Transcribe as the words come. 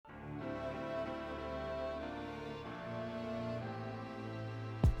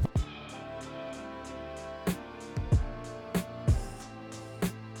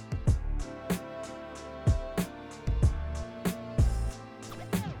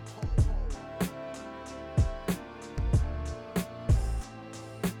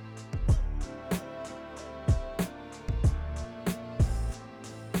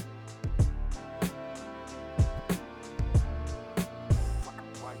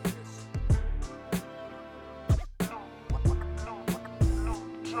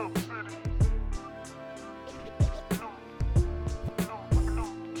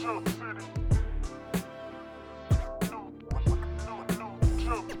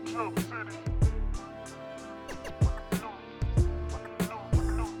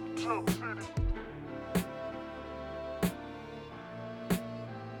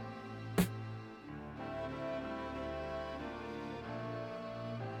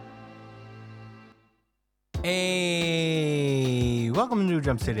Hey, welcome to New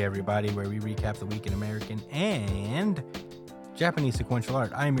Jump City, everybody, where we recap the week in American and Japanese sequential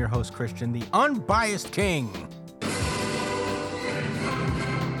art. I am your host, Christian, the unbiased king,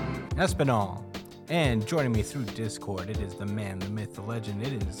 Espinal. And joining me through Discord, it is the man, the myth, the legend.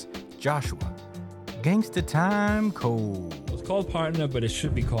 It is Joshua. Gangsta Time Cole. It's called Partner, but it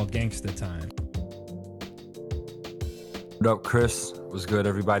should be called Gangsta Time. What up, Chris? What's good,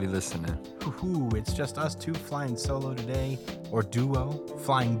 everybody listening? It's just us two flying solo today, or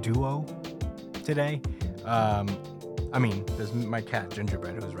flying duo today. There's my cat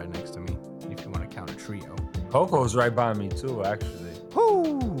Gingerbread, who's right next to me, if you want to count a trio. Coco's right by me too, actually.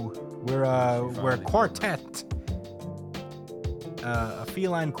 We're a quartet, a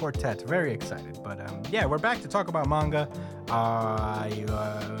feline quartet. Very excited, but we're back to talk about manga.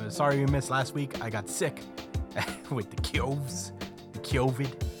 Sorry you missed last week. I got sick with the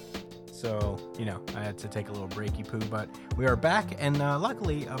COVID. So, I had to take a little breaky poo, but we are back, and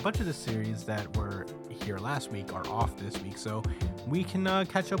luckily, a bunch of the series that were here last week are off this week, so we can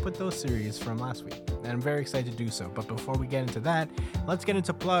catch up with those series from last week, and I'm very excited to do so. But before we get into that, let's get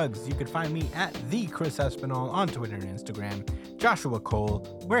into plugs. You can find me at the Chris Espinal on Twitter and Instagram. Joshua Cole,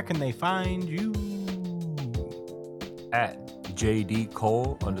 where can they find you? At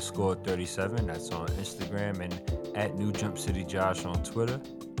JD_Cole_37, that's on Instagram, and at New Jump City Josh on Twitter.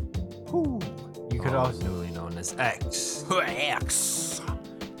 You could also newly known as X. X.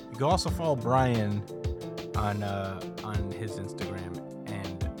 You can also follow Brian on his Instagram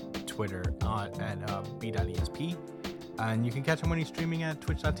and Twitter at b.esp, and you can catch him when he's streaming at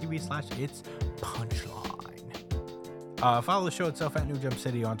twitch.tv/itspunchline. Follow the show itself at New Jump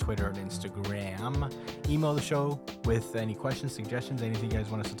City on Twitter and Instagram. Email the show with any questions, suggestions, anything you guys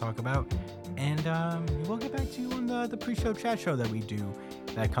want us to talk about, and we'll get back to you on the pre-show chat show that we do.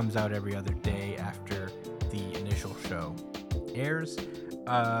 That comes out every other day after the initial show airs.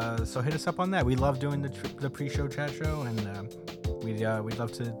 So hit us up on that. We love doing the pre-show chat show, and we'd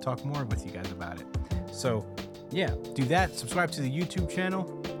love to talk more with you guys about it. So yeah, do that. Subscribe to the YouTube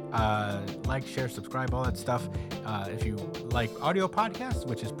channel. Like, share, subscribe, all that stuff. If you like audio podcasts,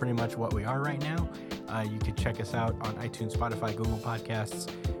 which is pretty much what we are right now, you can check us out on iTunes, Spotify, Google Podcasts,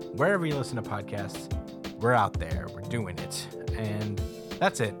 wherever you listen to podcasts. We're out there. We're doing it. And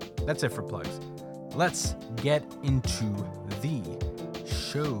that's it. That's it for plugs. Let's get into the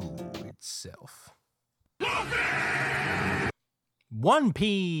show itself. One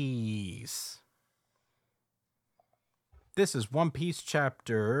Piece. This is One Piece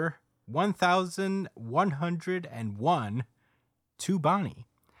chapter 1101 to Bonnie.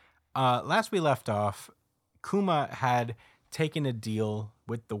 Last we left off, Kuma had taken a deal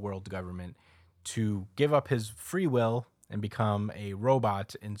with the world government to give up his free will and become a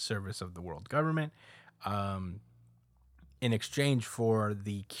robot in service of the world government, in exchange for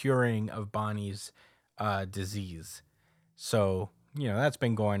the curing of Bonnie's disease. So, that's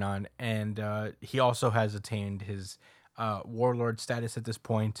been going on. And he also has attained his warlord status at this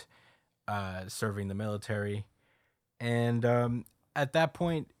point, serving the military. And at that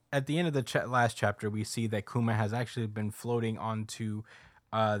point, at the end of the last chapter, we see that Kuma has actually been floating onto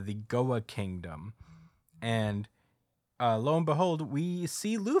the Goa Kingdom. And lo and behold, we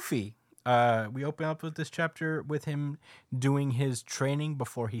see Luffy. We open up with this chapter with him doing his training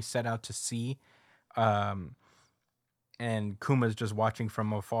before he set out to sea. And Kuma's just watching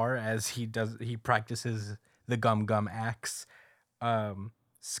from afar as he practices the gum axe,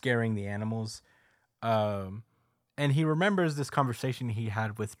 scaring the animals. And he remembers this conversation he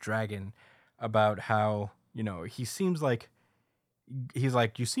had with Dragon about how, he seems like, he's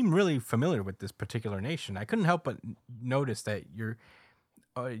like, you seem really familiar with this particular nation. I couldn't help but notice that you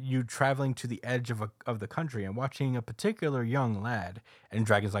traveling to the edge of the country and watching a particular young lad. And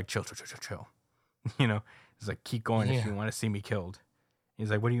Dragon's like, chill. He's like, keep going if you want to see me killed.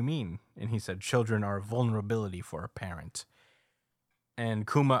 He's like, what do you mean? And he said, children are a vulnerability for a parent. And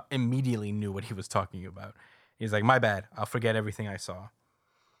Kuma immediately knew what he was talking about. He's like, my bad. I'll forget everything I saw.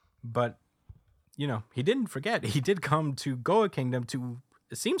 But he didn't forget. He did come to Goa Kingdom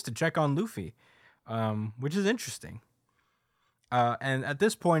it seems to check on Luffy, which is interesting. And at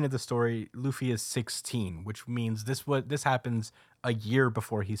this point of the story, Luffy is 16, which means this happens a year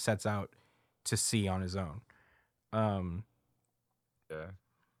before he sets out to sea on his own.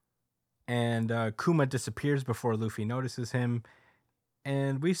 And Kuma disappears before Luffy notices him.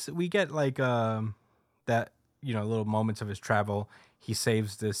 And we get like that, little moments of his travel. He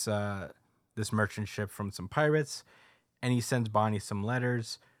saves this merchant ship from some pirates, and he sends Bonnie some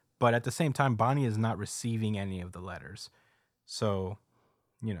letters. But at the same time, Bonnie is not receiving any of the letters. So,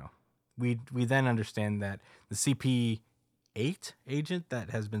 you know, we then understand that the CP8 agent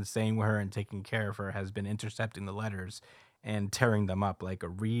that has been staying with her and taking care of her has been intercepting the letters and tearing them up like a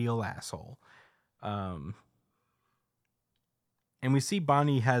real asshole. Um, and we see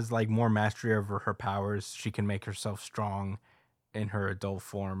Bonnie has like more mastery over her powers. She can make herself strong in her adult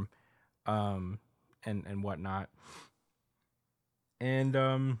form, um, and whatnot.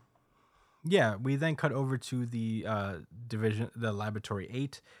 And yeah, we then cut over to the the laboratory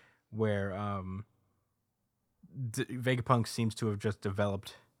 8, where Vegapunk seems to have just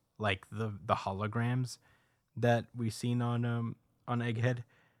developed like the holograms that we've seen on Egghead.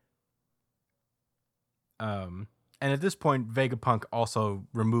 And at this point, Vegapunk also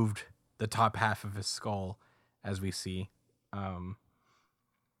removed the top half of his skull, as we see, um,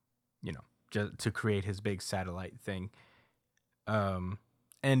 just to create his big satellite thing. Um,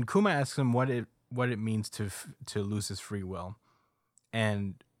 and Kuma asks him what it means to lose his free will,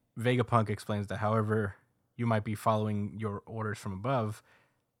 and Vegapunk explains that however you might be following your orders from above,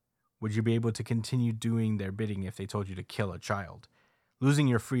 would you be able to continue doing their bidding if they told you to kill a child? Losing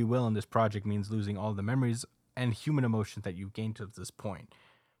your free will in this project means losing all the memories and human emotions that you've gained to this point.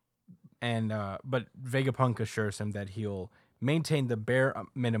 And but Vegapunk assures him that he'll maintain the bare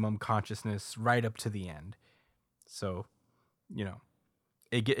minimum consciousness right up to the end. So, you know,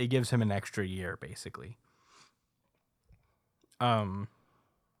 it gives him an extra year basically. Um,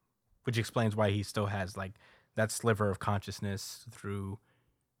 which explains why he still has like that sliver of consciousness through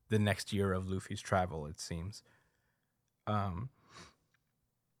the next year of Luffy's travel. It seems. Um,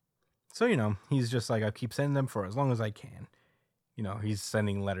 so he's just like, I'll keep sending them for as long as I can. He's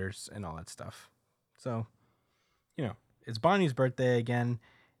sending letters and all that stuff. So, it's Bonnie's birthday again,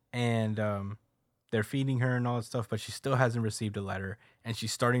 and they're feeding her and all that stuff, but she still hasn't received a letter, and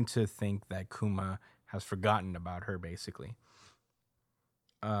she's starting to think that Kuma has forgotten about her, basically.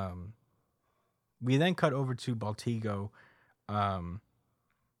 We then cut over to Baltigo,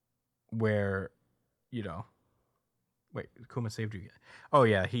 where, wait, Kuma saved you. Oh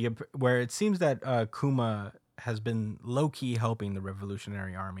yeah, where it seems that Kuma has been low key helping the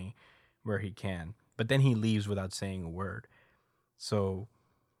Revolutionary Army where he can, but then he leaves without saying a word. So,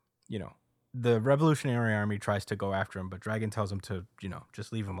 the Revolutionary Army tries to go after him, but Dragon tells him to,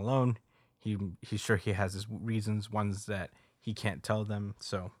 just leave him alone. He's sure he has his reasons, ones that he can't tell them.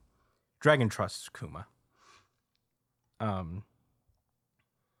 So, Dragon trusts Kuma.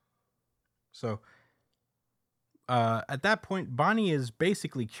 So at that point, Bonnie is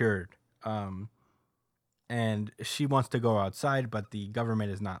basically cured. And she wants to go outside, but the government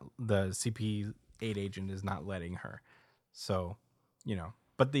is not, the CP8 agent is not letting her. So,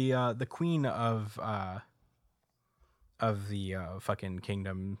 but the queen of the fucking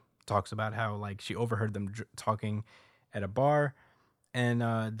kingdom talks about how like she overheard them talking at a bar, and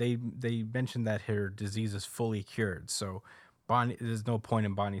they mentioned that her disease is fully cured. So Bonnie, there's no point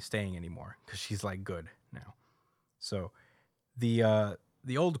in Bonnie staying anymore because she's like good now. So the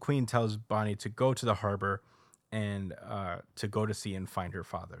old queen tells Bonnie to go to the harbor and to go to sea and find her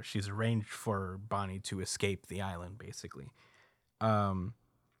father. She's arranged for Bonnie to escape the island, basically. And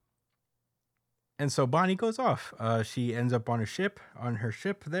so Bonnie goes off. She ends up on her ship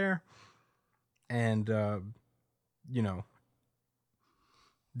there, and the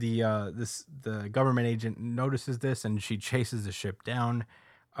government agent notices this, and she chases the ship down.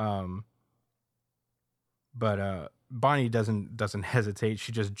 But Bonnie doesn't hesitate.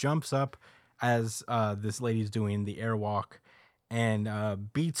 She just jumps up as this lady's doing the airwalk and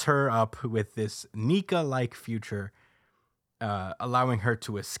beats her up with this Nika-like future, allowing her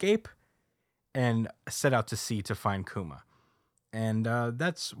to escape and set out to sea to find Kuma. And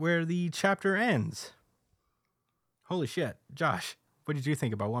that's where the chapter ends. Holy shit. Josh, what did you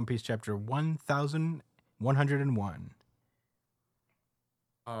think about One Piece chapter 1101?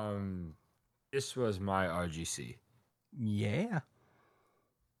 This was my RGC. Yeah.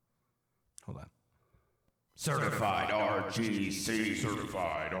 Hold on. Certified RGC.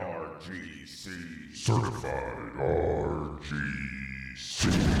 Certified RGC. Certified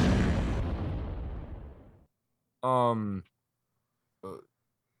RGC.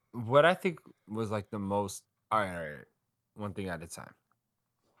 What I think was like the most. All right. One thing at a time.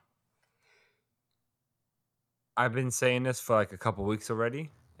 I've been saying this for like a couple weeks already,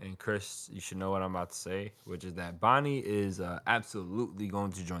 and Chris, you should know what I'm about to say, which is that Bonnie is absolutely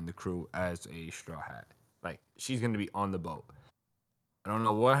going to join the crew as a Straw Hat. Like, she's going to be on the boat. I don't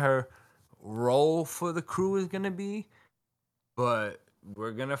know what her role for the crew is gonna be, but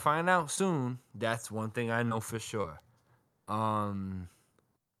we're gonna find out soon. That's one thing I know for sure. Um,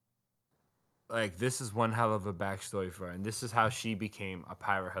 like this is one hell of a backstory for her, and this is how she became a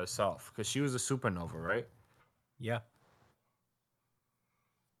pirate herself, because she was a supernova, right? Yeah.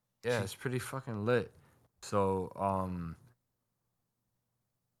 Yeah, it's pretty fucking lit. So,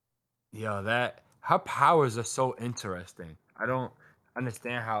 yeah, that her powers are so interesting. I don't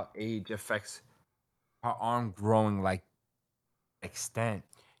understand how age affects her arm growing like extent.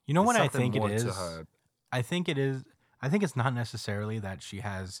 You know It's what I something think it more to is? her. I think it is. I think it's not necessarily that she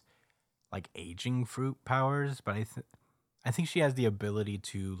has like aging fruit powers, but I think she has the ability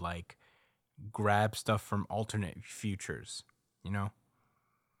to like grab stuff from alternate futures. You know,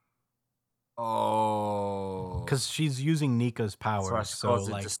 Oh, because she's using Nika's that's why powers. she So calls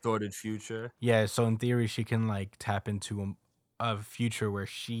it like, distorted future. yeah. So in theory, she can like tap into a future where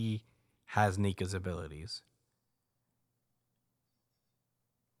she has Nika's abilities.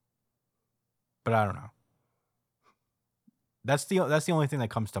 But I don't know. That's the only thing that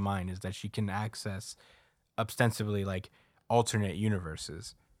comes to mind is that she can access ostensibly like alternate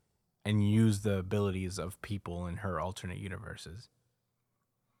universes and use the abilities of people in her alternate universes.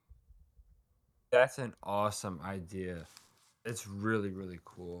 That's an awesome idea. It's really, really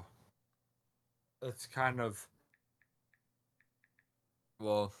cool. It's kind of,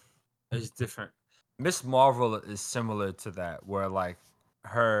 well, it's different. Miss Marvel is similar to that, where like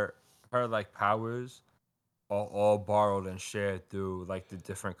her her like powers are all borrowed and shared through like the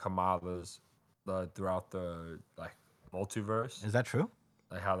different Kamalas throughout the like multiverse, Is that true?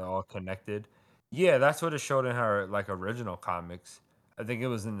 like how they're all connected. Yeah, that's what it showed in her like original comics. I think it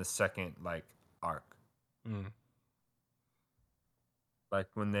was in the second like arc, Mm. like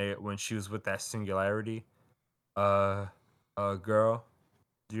when she was with that singularity uh girl.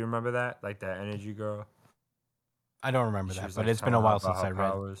 Do you remember that? Like that energy girl. I don't remember She that, was but like it's been a telling her while about since her I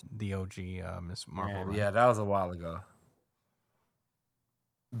read powers. the OG Miss Marvel Man, run. yeah, that was a while ago.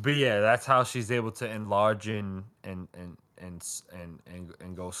 But yeah, that's how she's able to enlarge and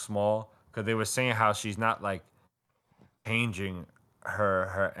go small. Because they were saying how she's not like changing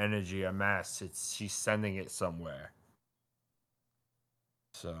her energy or mass. It's she's sending it somewhere.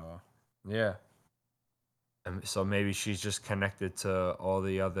 So yeah, and so maybe she's just connected to all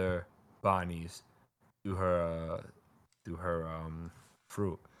the other Bonnies through her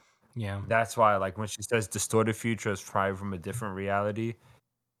fruit. Yeah, That's why like when she says distorted future is probably from a different reality.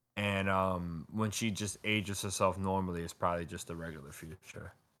 And when she just ages herself normally, it's probably just a regular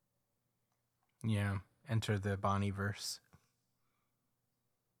future. yeah. Enter the Bonnieverse.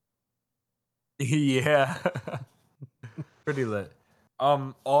 Yeah. Pretty lit.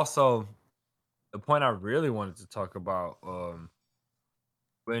 Also, the point I really wanted to talk about,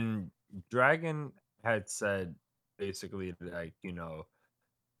 when Dragon had said basically like, to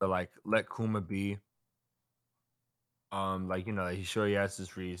like let Kuma be, like, he's sure he has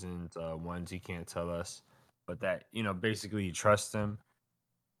his reasons, ones he can't tell us, but that, basically he trusts him.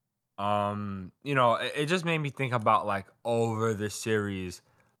 It just made me think about like over the series,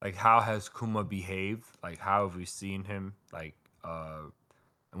 like how has Kuma behaved? Like how have we seen him? Like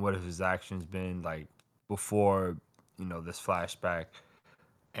and what have his actions been like before, this flashback?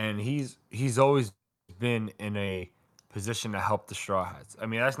 And he's always been in a position to help the Straw Hats. I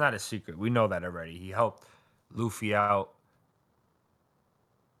mean, that's not a secret. We know that already. He helped Luffy out,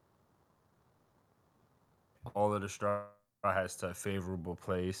 all of the Straw Hats to a favorable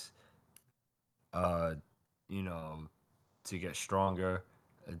place. Uh, you know, to get stronger,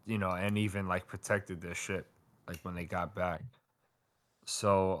 and even like protected their ship, like when they got back.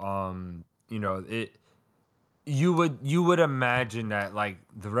 So, it you would imagine that like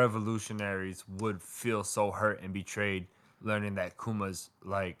the revolutionaries would feel so hurt and betrayed learning that Kuma's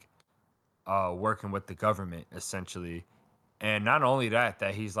like working with the government essentially, and not only that,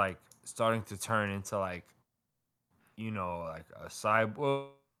 that he's like starting to turn into like like a cyborg.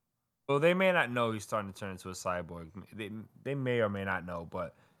 Well, they may not know he's starting to turn into a cyborg. They may or may not know,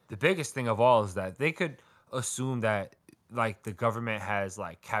 but the biggest thing of all is that they could assume that like the government has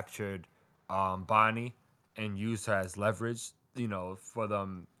like captured Bonnie and used her as leverage,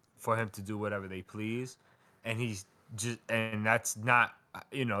 for him to do whatever they please, and that's not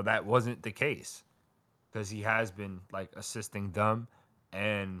that wasn't the case because he has been like assisting them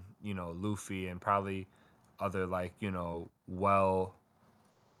and Luffy and probably other like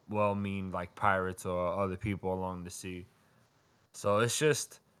well-mean like pirates or other people along the sea. So it's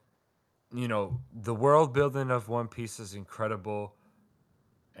just the world building of One Piece is incredible,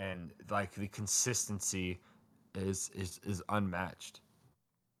 and like the consistency is unmatched.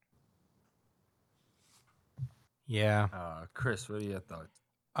 Yeah. Chris, what are your thoughts?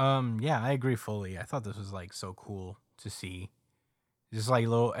 Yeah, I agree fully. I thought this was like so cool to see. Just like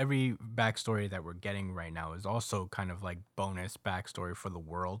little every backstory that we're getting right now is also kind of like bonus backstory for the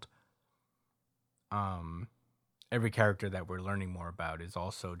world. Um, every character that we're learning more about is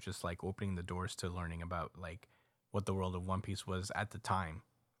also just like opening the doors to learning about like what the world of One Piece was at the time.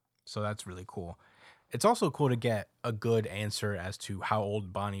 So that's really cool. It's also cool to get a good answer as to how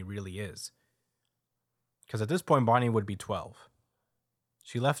old Bonnie really is. Because at this point, Bonnie would be 12.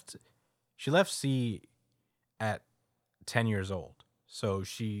 She left. She left sea at 10 years old. So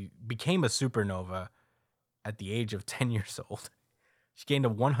she became a supernova at the age of 10 years old. She gained a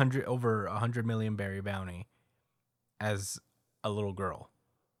 100 over 100 million berry bounty as a little girl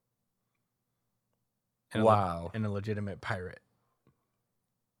Wow. and a legitimate pirate.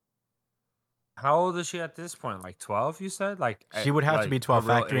 How old is she at this point? Like 12, you said? She would have to be her 12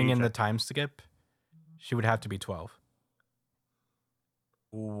 real factoring age in the at- time skip. She would have to be 12.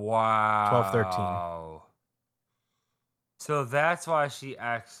 12, 13. Wow. So that's why she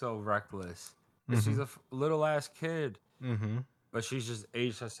acts so reckless. 'Cause she's a little ass kid, Mhm. but she's just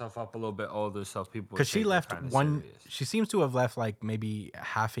aged herself up a little bit older, so people would Cuz she take her left kind of one serious. she seems to have left like maybe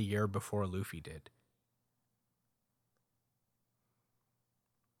half a year before Luffy did.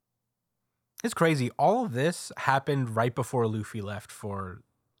 It's crazy. All of this happened right before Luffy left for,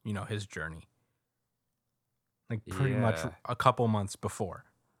 his journey. Like pretty much Yeah. a couple months before.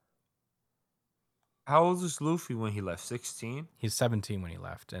 How old was Luffy when he left? 16? He's 17 when he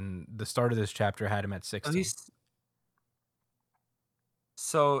left, and the start of this chapter had him at Oh, 16.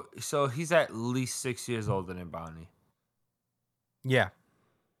 so he's at least 6 years older than Bonnie. Yeah.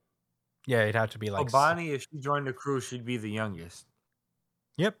 Yeah, it'd have to be So like Bonnie, if she joined the crew, she'd be the youngest.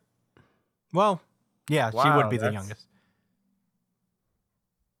 Yep. Well, yeah, she would Wow, be the that's youngest.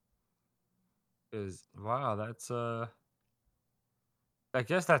 wow, I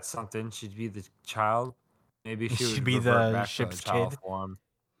guess that's something. She'd be the child. Maybe she She'd would be revert the back to her ship's child kid. form.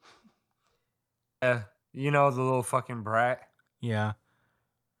 Yeah, the little fucking brat. Yeah.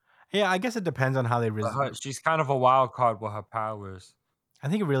 Yeah, I guess it depends on how they But she's kind of a wild card with her powers. I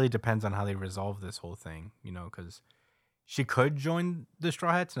think it really depends on how they resolve this whole thing, cuz she could join the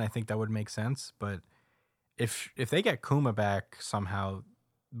Straw Hats and I think that would make sense, but if they get Kuma back somehow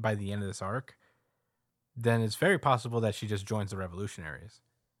by the end of this arc, then it's very possible that she just joins the revolutionaries.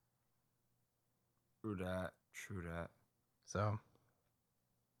 True that. True that. So,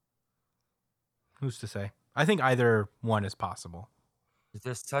 who's to say? I think either one is possible.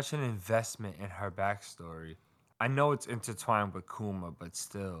 There's such an investment in her backstory. I know it's intertwined with Kuma, but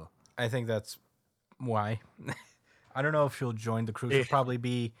still. I think that's why. I don't know if she'll join the crew. Eh. She'll probably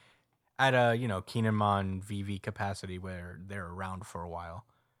be at a, Kinemon VV capacity where they're around for a while.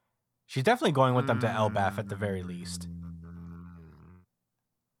 She's definitely going with them to Elbaf at the very least.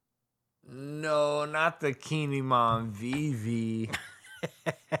 No, not the Kinemon Vivi.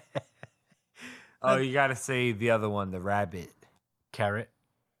 Oh, you gotta say the other one, the rabbit Carrot.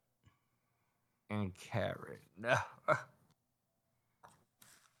 and carrot. No.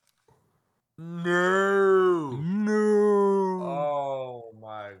 No. No. Oh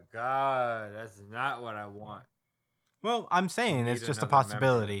my god, that's not what I want. Well, I'm saying need it's just a another member.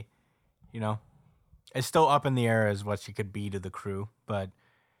 possibility. It's still up in the air as what she could be to the crew, but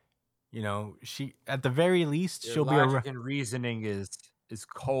she at the very least Your she'll be logic and reasoning is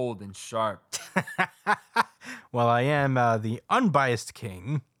cold and sharp. Well, I am the unbiased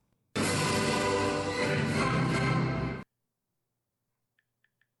king.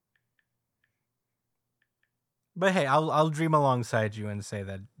 But hey, I'll dream alongside you and say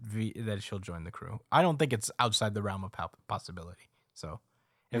that that she'll join the crew. I don't think it's outside the realm of possibility. So,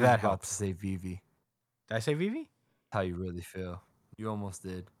 if You was that about helps. to say Vivi. Did I say Vivi? How you really feel? You almost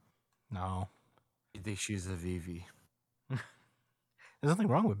did. No. You think she's a Vivi? There's nothing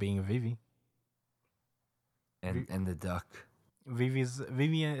wrong with being a Vivi. And the duck.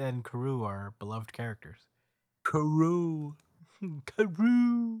 Vivi and Karoo are beloved characters. Karoo.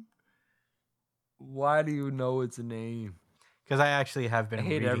 Karoo. Why do you know its name? Because I actually have been I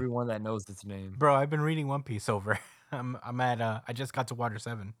hate reading. everyone that knows its name. Bro, I've been reading One Piece over. I'm at I just got to Water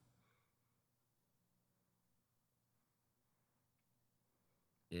 7.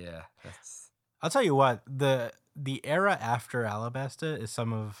 Yeah, that's I'll tell you what, the era after Alabasta is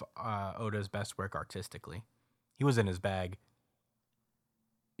some of Oda's best work artistically. He was in his bag.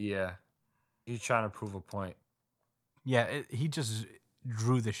 yeah. He's trying to prove a point. Yeah, he just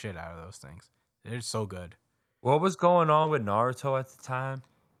drew the shit out of those things. They're so good. What was going on with Naruto at the time?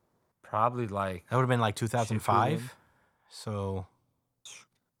 Probably like That would have been like Shippuden. 2005. So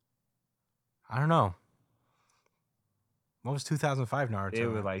I don't know. What was 2005 They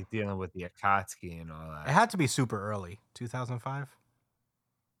were Naruto? like dealing with the Akatsuki and all It that. had to be super early. 2005.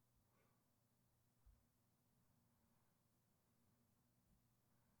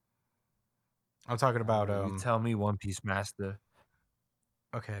 I'm talking All about right, you tell me, One Piece Master.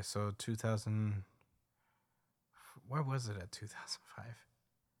 okay, so 2000. Where was it at 2005?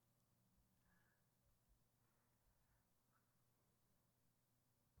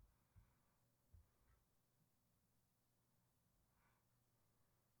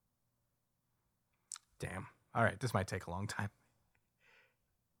 Damn. All right, this might take a long time.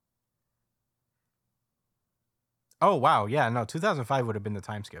 Oh wow, yeah, no, 2005 would have been the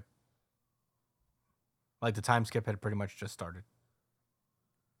time skip. Like the time skip had pretty much just started.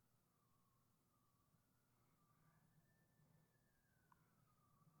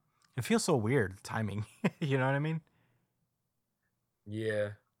 It feels so weird timing. You know what I mean? Yeah.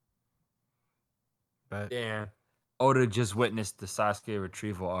 But Damn. Oda just witnessed the Sasuke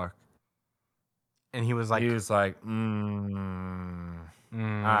retrieval arc. and he was He like, was like, mm.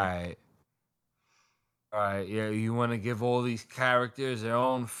 Alright. Alright, yeah, you want to give all these characters their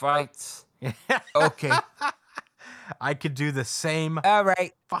own fights? Okay. I could do the same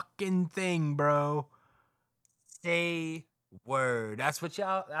Alright. fucking thing, bro. Say word. That's what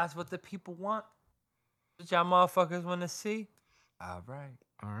the people want. That's what y'all motherfuckers want to see. Alright.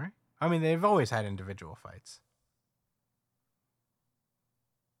 All right. I mean, they've always had individual fights.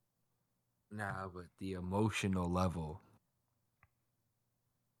 Nah, but the emotional level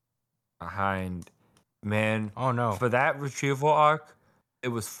behind, man, Oh no. for that retrieval arc, it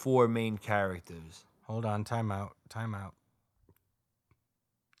was 4 main characters. Hold on, time out. Time out.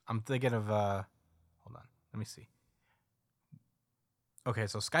 I'm thinking of hold on. Let me see. Okay,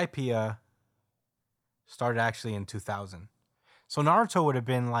 so Skypiea started actually in 2000. So Naruto would have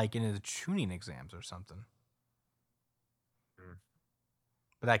been like in his tuning exams or something.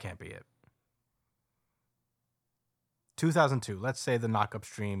 But that can't be it. 2002. Let's say the knock-up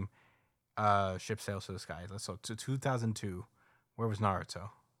stream ship sails to the sky. So to 2002. Where was Naruto?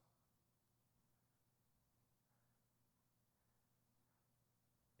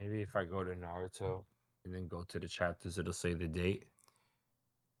 Maybe if I go to Naruto and then go to the chapters, it'll say the date.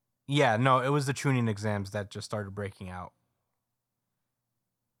 Yeah, no, it was the tuning exams that just started breaking out.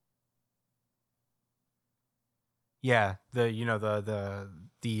 Yeah, the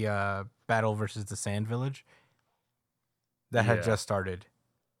battle versus the Sand Village that had Yeah. just started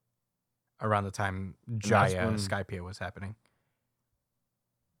around the time that's Jaya when- Skypiea was happening.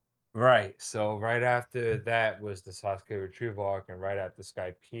 Right. So right after that was the Sasuke retrieval arc, and right after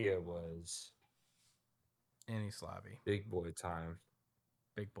Skypiea was Enies Lobby. Big Boy time.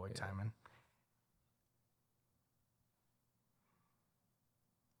 Big boy Yeah. timing.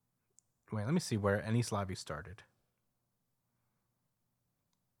 Wait, let me see where Enies Lobby started.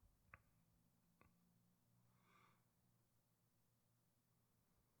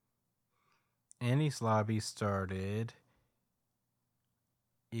 Enies Lobby started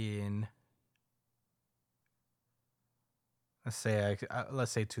in let's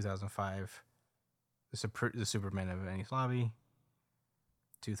say 2005. The Superman of Enies Lobby.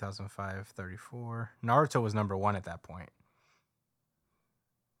 2005, 34. Naruto was number 1 at that point.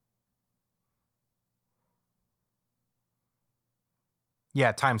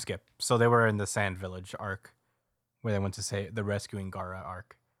 Yeah, time skip. So they were in the Sand Village arc, where they went to say the rescuing Gaara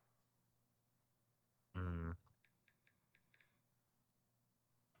arc.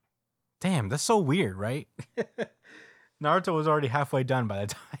 Damn, that's so weird, right? Naruto was already halfway done by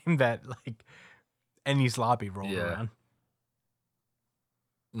the time that like Enies Lobby rolled around.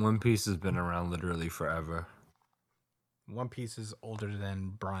 One Piece has been around literally forever. One Piece is older than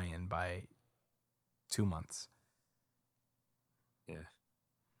Brian by 2 months. Yeah.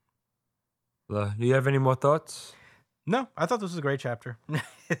 Do you have any more thoughts? No, I thought this was a great chapter.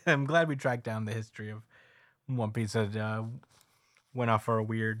 I'm glad we tracked down the history of One Piece that went off for a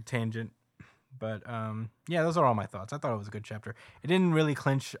weird tangent. But yeah, those are all my thoughts. I thought it was a good chapter. It didn't really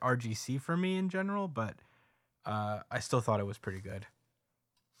clinch RGC for me in general, but I still thought it was pretty good.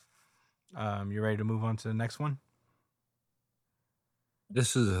 You ready to move on to the next one?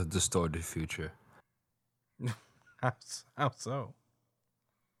 This is a distorted future. How so?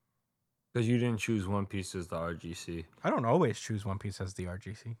 Because you didn't choose One Piece as the RGC. I don't always choose One Piece as the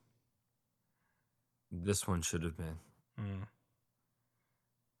RGC. This one should have been.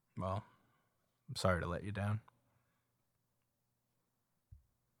 Well, I'm sorry to let you down.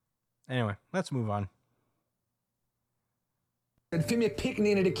 Anyway, let's move on.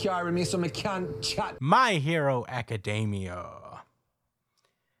 My Hero Academia.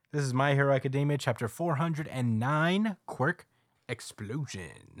 This is My Hero Academia, chapter 409, Quirk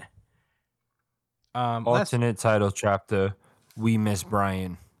Explosion. Alternate title chapter, We Miss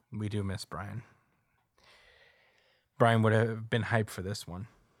Brian. We do miss Brian. Brian would have been hyped for this one.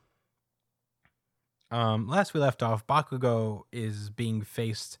 Last we left off, Bakugo is being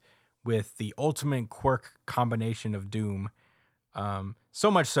faced with the ultimate quirk combination of doom. So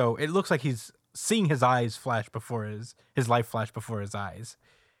much so, it looks like he's seeing his eyes flash before his life flash before his eyes.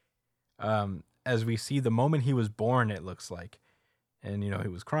 As we see the moment he was born, it looks like. And, he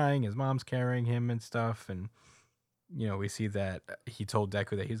was crying, his mom's carrying him and stuff. And, we see that he told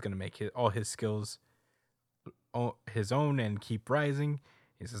Deku that he's going to make all his skills his own and keep rising.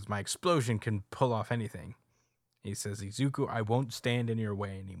 He says, my explosion can pull off anything. He says, Izuku, I won't stand in your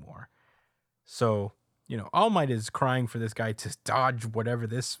way anymore. So, All Might is crying for this guy to dodge whatever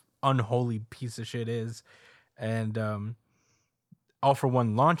this unholy piece of shit is. And All For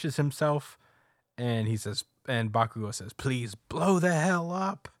One launches himself, and Bakugo says, please blow the hell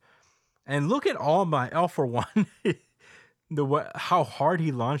up. And look at All For One, how hard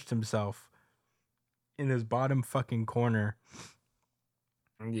he launched himself in his bottom fucking corner.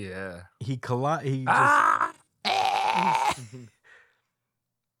 Yeah. He just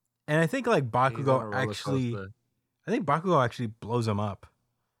and I think Bakugo actually blows him up.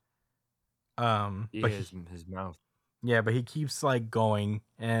 But his mouth. Yeah, but he keeps going,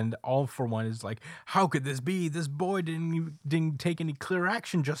 and All For One is like, how could this be? This boy didn't take any clear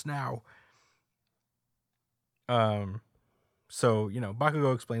action just now. So,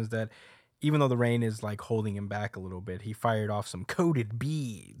 Bakugo explains that even though the rain is holding him back a little bit, he fired off some coated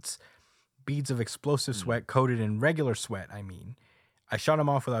beads of explosive sweat coated in regular sweat. I shot him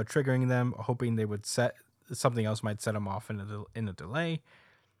off without triggering them, hoping they would something else might set him off in a delay.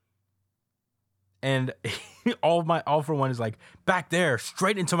 And All For One is like, back there,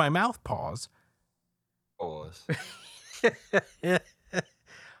 straight into my mouth. Pause.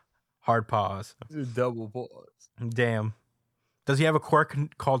 Hard pause. Double pause. Damn. Does he have a quirk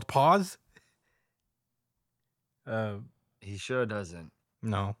called pause? He sure doesn't.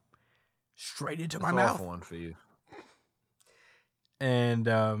 No. Straight into That's my mouth. Awful one for you. And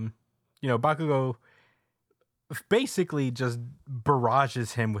Bakugo basically just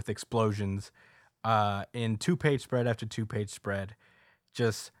barrages him with explosions in 2-page spread after 2-page spread,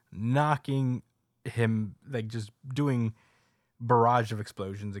 just knocking him, just doing barrage of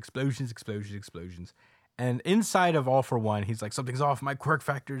explosions. And inside of All For One, he's like, something's off. My quirk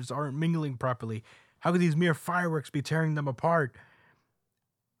factors aren't mingling properly. How could these mere fireworks be tearing them apart?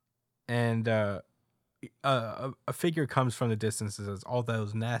 And a figure comes from the distance and says, all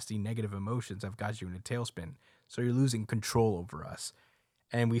those nasty negative emotions have got you in a tailspin, so you're losing control over us.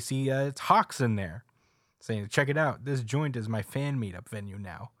 And we see it's Hawks in there saying, check it out. This joint is my fan meetup venue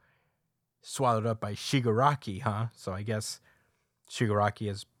now. Swallowed up by Shigaraki, huh? So I guess Shigaraki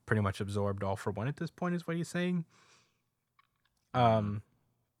has pretty much absorbed All For One at this point, is what he's saying. And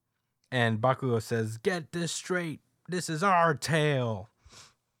Bakugo says, get this straight. This is our tale.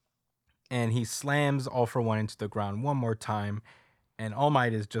 And he slams All For One into the ground one more time. And All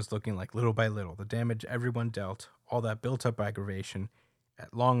Might is just looking like little by little, the damage everyone dealt, all that built up aggravation,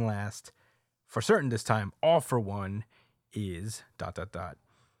 at long last, for certain this time, All For One is ...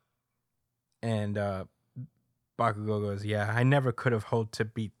 And Bakugo goes, yeah, I never could have hoped to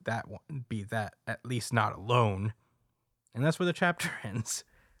beat that, at least not alone. And that's where the chapter ends.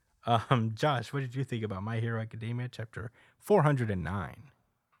 Josh, what did you think about My Hero Academia, chapter 409?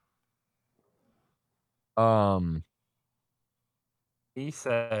 He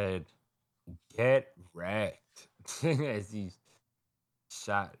said, get wrecked, as he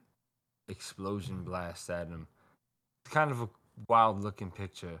shot explosion blasts at him. It's kind of a wild looking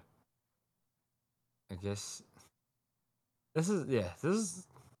picture. I guess this is a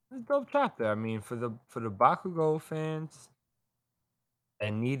dope chapter. I mean, for the Bakugo fans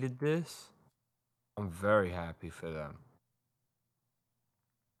that needed this, I'm very happy for them.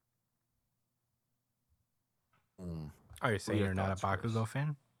 Are you saying you're not a Bakugo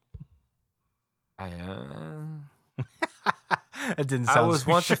fan? I am. It didn't sound I was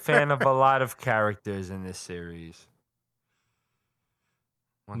once a fan of a lot of characters in this series.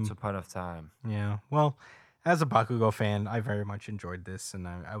 Once upon a time. Yeah. Well, as a Bakugo fan, I very much enjoyed this, and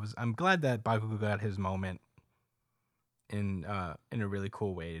I'm glad that Bakugo got his moment in a really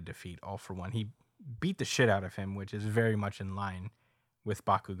cool way to defeat All For One. He beat the shit out of him, which is very much in line with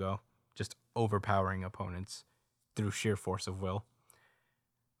Bakugo, just overpowering opponents through sheer force of will.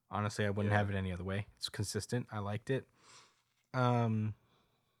 Honestly, I wouldn't have it any other way. It's consistent. I liked it.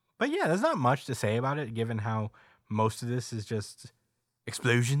 But yeah, there's not much to say about it, given how most of this is just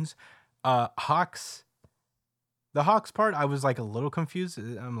explosions. Hawks. The Hawks part, I was like a little confused.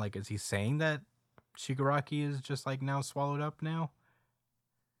 I'm like, is he saying that Shigaraki is just like now swallowed up now?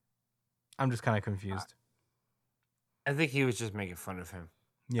 I'm just kind of confused. I think he was just making fun of him.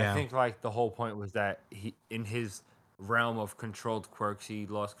 I Yeah. think like the whole point was that he, in his realm of controlled quirks, he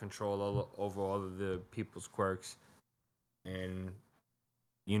lost control over all of the people's quirks, and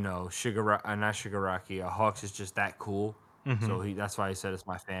not Shigaraki. Hawks is just that cool. Mhm. So that's why he said it's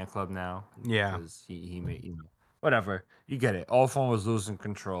my fan club now. Yeah. Because he made whatever, you get it. All Phone was losing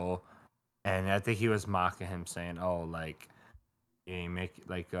control, and I think he was mocking him, saying, "Oh, like you make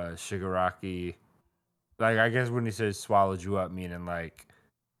like Shigaraki." Like I guess when he says swallowed you up, meaning like,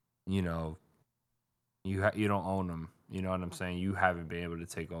 you know, you don't own him. You know what I'm saying? You haven't been able to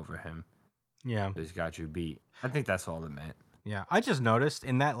take over him. Yeah. He's got you beat. I think that's all it meant. Yeah. I just noticed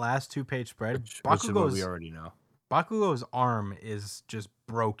in that last 2-page spread, Which is what we already know. Bakugo's arm is just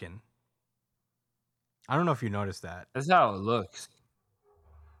broken. I don't know if you noticed that. That's how it looks.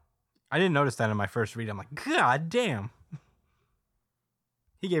 I didn't notice that in my first read. I'm like, God damn.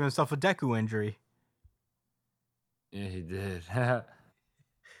 He gave himself a Deku injury. Yeah, he did. Hey,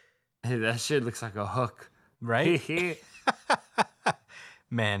 that shit looks like a hook. Right?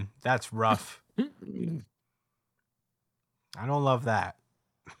 Man, that's rough. I don't love that.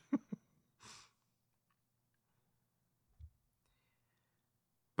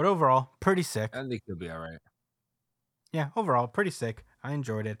 But overall, pretty sick. I think he'll be all right. Yeah, overall, pretty sick. I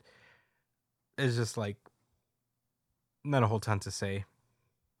enjoyed it. It's just like not a whole ton to say.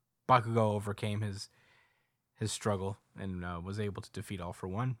 Bakugo overcame his struggle and was able to defeat All for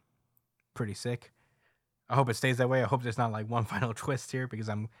One. Pretty sick. I hope it stays that way. I hope there's not like one final twist here because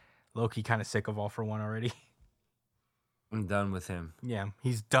I'm low-key kind of sick of All for One already. I'm done with him. Yeah,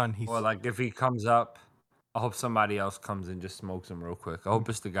 he's done. Or like if he comes up, I hope somebody else comes and just smokes him real quick. I hope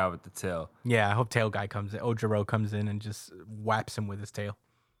it's the guy with the tail. Yeah, I hope Tail Guy comes in. Ojiro comes in and just whaps him with his tail.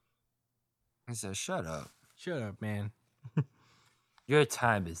 He said, "Shut up. Shut up, man. Your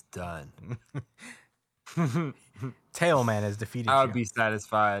time is done." Tail Man has defeated I you. would be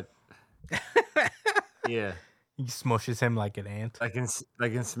satisfied. Yeah, He smushes him like an ant. like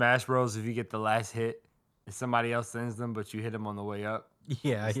in Smash Bros. If you get the last hit, and somebody else sends them, but you hit them on the way up,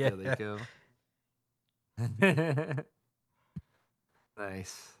 Yeah, and yeah. still they kill.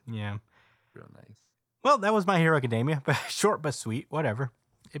 Nice, Yeah. real nice. Well, that was My Hero Academia, but short but sweet. Whatever.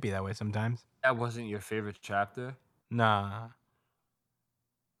 It'd be that way sometimes. That wasn't your favorite chapter? Nah.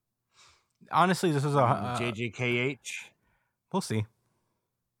 Honestly, this was a. JJKH? We'll see.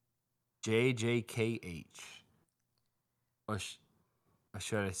 JJKH. Or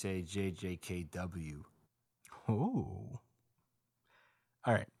should I say JJKW? Ooh.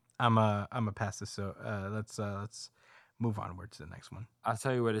 All right. I'm a pass this. So let's move onward to the next one. I'll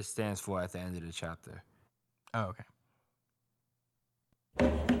tell you what it stands for at the end of the chapter. Oh, okay.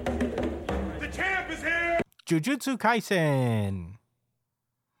 The champ is here! Jujutsu Kaisen.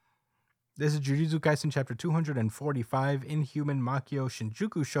 This is Jujutsu Kaisen chapter 245, Inhuman Makio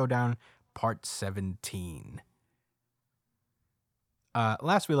Shinjuku Showdown, part 17.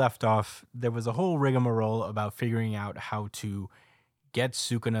 Last we left off, there was a whole rigmarole about figuring out how to get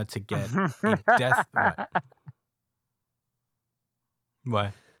Sukuna to get a death.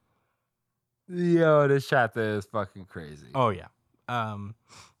 What? Yo, this chapter is fucking crazy. Oh, yeah.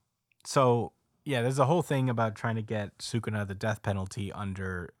 So, yeah, there's a whole thing about trying to get Sukuna the death penalty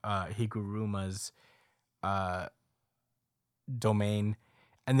under Higuruma's domain.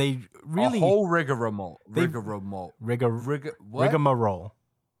 And they really... A whole rigmarole. What? Rigamarole.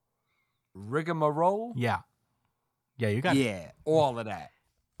 Rigamarole? Yeah. Yeah, you got it. Yeah, all of that.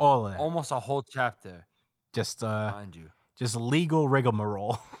 All of that. Almost a whole chapter. Just Mind you. just legal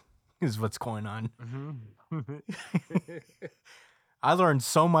rigmarole is what's going on. I learned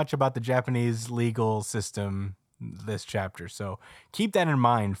so much about the Japanese legal system this chapter, so keep that in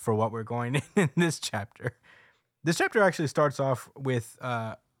mind for what we're going in this chapter. This chapter actually starts off with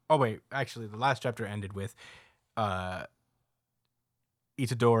the last chapter ended with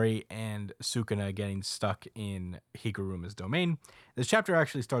Itadori and Sukuna getting stuck in Higuruma's domain. This chapter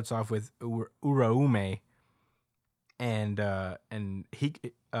actually starts off with Uraume and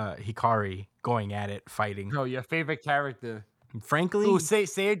Hikari going at it, fighting. No, your favorite character. Frankly, Ooh, say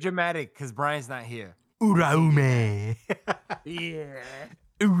it dramatic, because Brian's not here. Uraume. Yeah.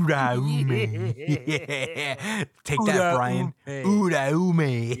 Uraume. Yeah. Take that, Brian.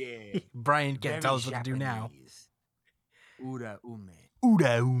 Uraume. Yeah. Brian can't tell us what to do now. Uraume.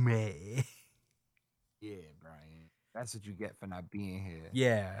 Uraume. Yeah, Brian. That's what you get for not being here.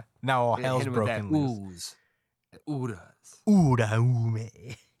 Yeah. Now all Hit hell's him with broken that loose. ooze. Uras.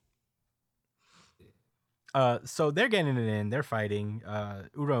 Uraume. So they're getting it in. They're fighting.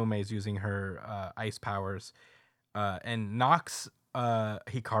 Uraume is using her ice powers and knocks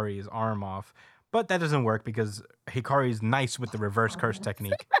Hikari's arm off. But that doesn't work because Hikari's nice with the reverse curse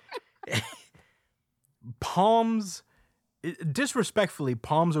technique. Disrespectfully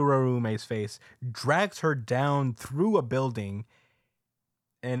palms Uraume's face, drags her down through a building,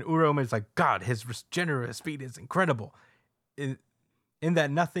 and Uraume's like, God, his regenerative speed is incredible. In that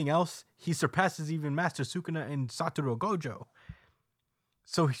nothing else, he surpasses even Master Sukuna and Satoru Gojo.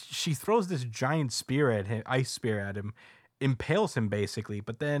 So she throws this giant spear at him, ice spear at him, impales him basically,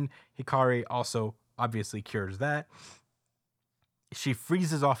 but then Hikari also obviously cures that. She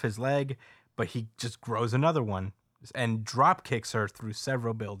freezes off his leg, but he just grows another one and drop kicks her through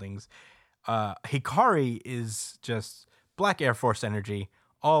several buildings. Hikari is just Black Air Force energy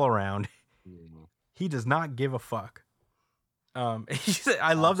all around. He does not give a fuck.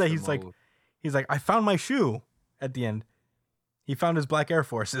 I love that he's like, I found my shoe at the end. He found his Black Air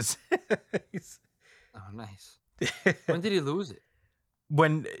Forces. Oh, nice. When did he lose it?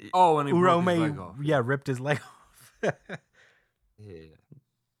 When he Uraume, broke his leg off. ripped his leg off. Yeah.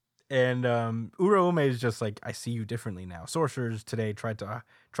 And Uraume is just like, I see you differently now. Sorcerers today try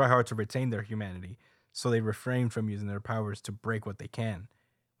hard to retain their humanity, so they refrain from using their powers to break what they can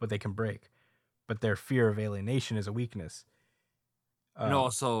break. But their fear of alienation is a weakness. And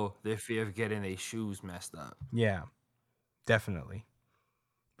also their fear of getting their shoes messed up. Yeah, definitely.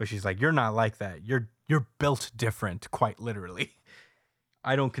 But she's like, you're not like that. You're built different, quite literally.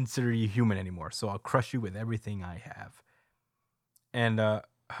 I don't consider you human anymore, so I'll crush you with everything I have. And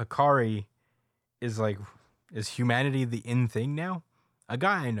Hikari is like, is humanity the in thing now? A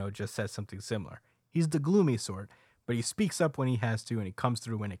guy I know just said something similar. He's the gloomy sort, but he speaks up when he has to and he comes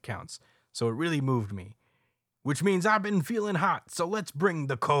through when it counts. So it really moved me. Which means I've been feeling hot, so let's bring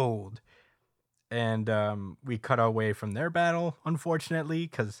the cold. And we cut away from their battle, unfortunately,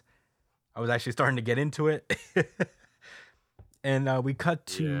 because I was actually starting to get into it. And we cut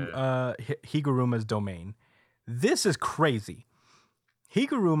to Higuruma's domain. This is crazy.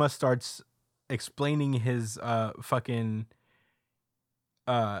 Higuruma starts explaining his the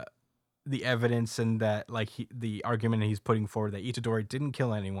evidence and that the argument he's putting forward that Itadori didn't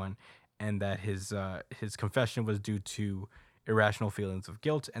kill anyone and that his confession was due to irrational feelings of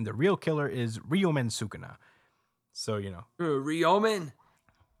guilt and the real killer is Ryomen Sukuna. So, Ryomen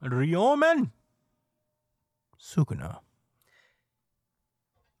Sukuna.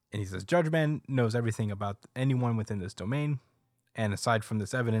 And he says, Judgment knows everything about anyone within this domain. And aside from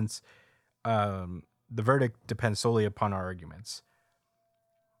this evidence, the verdict depends solely upon our arguments.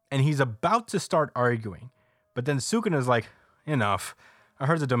 And he's about to start arguing. But then Sukuna's like, enough. I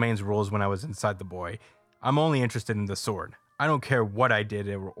heard the domain's rules when I was inside the boy. I'm only interested in the sword. I don't care what I did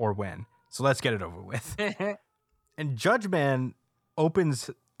or when. So let's get it over with. And Judgment opens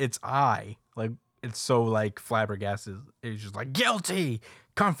its eye. Like, it's so flabbergasted. It's just like, guilty!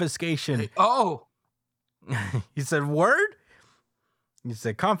 Confiscation. Oh! He said, word? He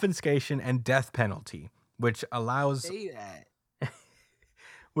said confiscation and death penalty, which allows Say that.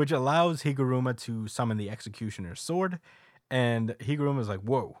 which allows Higuruma to summon the executioner's sword. And Higuruma's like,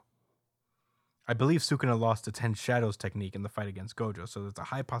 whoa. I believe Sukuna lost the 10 Shadows technique in the fight against Gojo, so there's a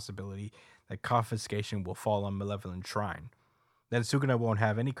high possibility that confiscation will fall on Malevolent Shrine. Then Sukuna won't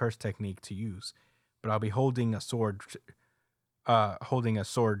have any curse technique to use, but I'll be holding a sword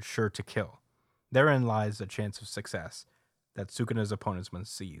sure to kill. Therein lies a chance of success that Sukuna's opponents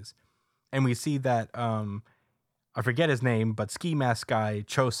must seize. And we see that, I forget his name, but ski mask guy,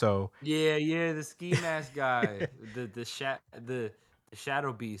 Choso. Yeah, the ski mask guy. the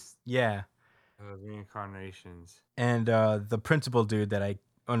shadow beast. Yeah. Reincarnations. And the principal dude that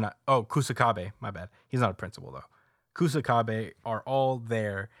Kusakabe, my bad. He's not a principal, though. Kusakabe are all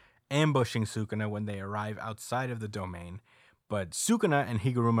there ambushing Sukuna when they arrive outside of the domain. But Sukuna and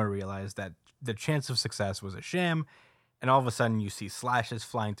Higuruma realize that the chance of success was a sham, and all of a sudden you see slashes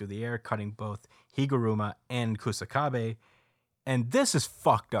flying through the air, cutting both Higuruma and Kusakabe. And this is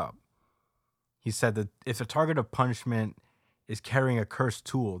fucked up. He said that if the target of punishment is carrying a cursed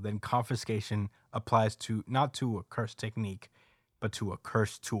tool, then confiscation applies to not to a cursed technique, but to a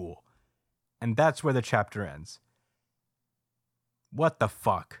cursed tool. And that's where the chapter ends. What the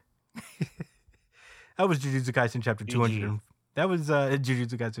fuck? That was Jujutsu Kaisen chapter 200. That was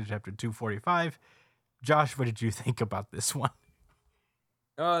Jujutsu Kaisen chapter 245. Josh, what did you think about this one?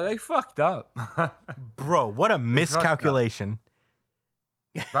 Oh, they fucked up. Bro, what a miscalculation.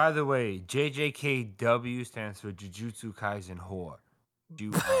 By the way, JJKW stands for Jujutsu Kaisen Whore.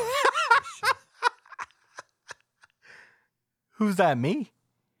 Who's that? Me?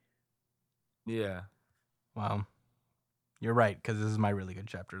 Yeah. Well, you're right, because this is my really good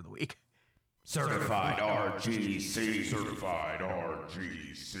chapter of the week. Certified RGC. Certified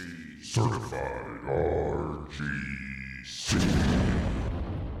RGC. Certified RGC.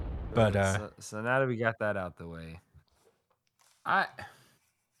 But So now that we got that out the way, I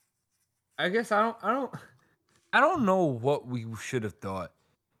guess I don't know what we should have thought.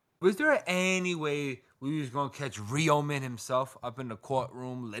 Was there any way we was gonna catch Rioman himself up in the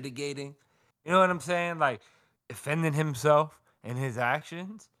courtroom litigating? You know what I'm saying? Like defending himself and his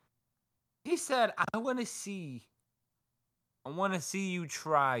actions. He said, I wanna see you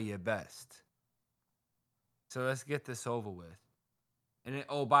try your best. So let's get this over with. And then,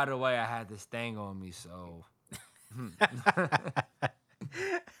 oh, by the way, I had this thing on me, so I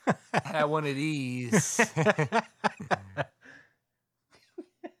had one of these.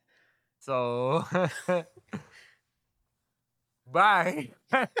 So bye.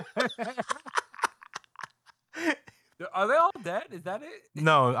 Are they all dead? Is that it?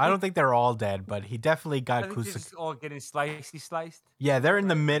 no, I don't think they're all dead, but he definitely I got think they're Kusaka. just all getting sliced. Yeah, they're in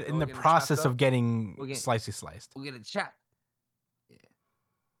the Right? in All the getting process chopped of up. getting We'll get- sliced. We're getting chopped. Yeah.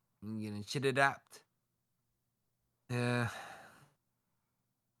 We're getting chitted out. Yeah.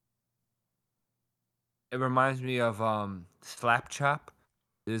 It reminds me of Slap Chop.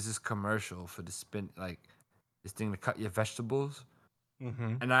 There's this commercial for the this thing to cut your vegetables.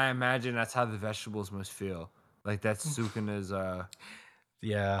 Mm-hmm. And I imagine that's how the vegetables must feel. Like that's Sukuna's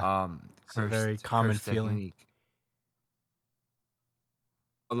Yeah, it's a very common feeling. technique.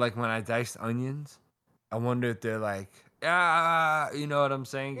 But like when I dice onions, I wonder if they're like, you know what I'm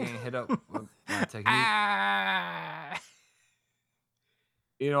saying? Getting hit up with my technique.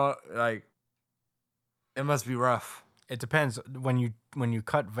 You know, like it must be rough. It depends. When you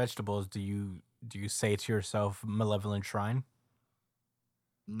cut vegetables, do you say to yourself "malevolent shrine"?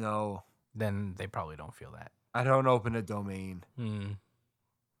 No, Then they probably don't feel that. I don't open a domain. You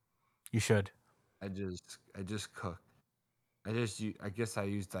should. I just cook. I guess I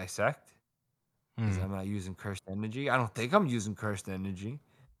use dissect because I'm not using cursed energy. I don't think I'm using cursed energy.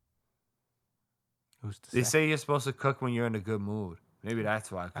 Who's to They say? say you're supposed to cook when you're in a good mood. Maybe that's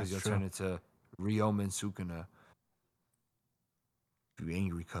why, because That's you'll true. turn into Ryomen Sukuna. You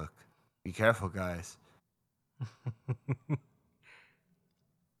angry cook. Be careful, guys.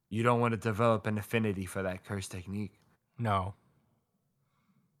 You don't want to develop an affinity for that curse technique. No.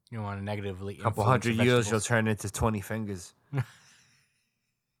 You don't want to negatively Couple influence hundred your years, you'll vegetables. turn into 20 fingers.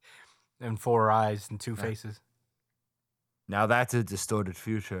 And 4 eyes and 2 faces. Now that's a distorted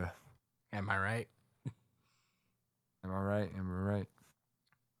future. Am I right? Am I right? Am I right?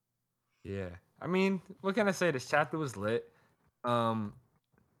 Yeah. I mean, what can I say? This chapter was lit. Sukuna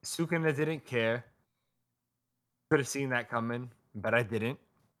didn't care. Could have seen that coming, but I didn't.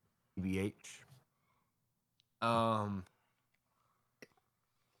 TBH. I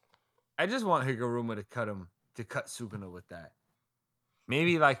just want Higuruma to cut Sukuna with that.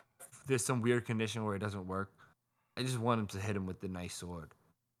 Maybe like there's some weird condition where it doesn't work. I just want him to hit him with the nice sword.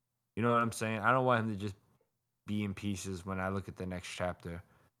 You know what I'm saying? I don't want him to just be in pieces when I look at the next chapter.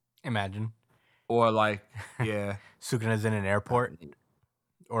 Imagine. Or like, yeah. Sukuna's in an airport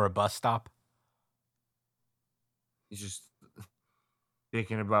or a bus stop. He's just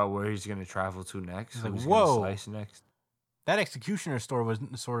thinking about where he's gonna travel to next. He's like, who's whoa. gonna slice next. That executioner sword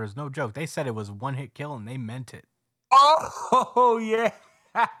was no joke. They said it was 1-hit kill and they meant it. Oh yeah.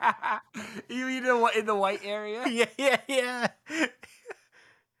 You mean in the white area? Yeah.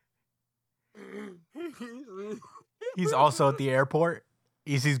 He's also at the airport.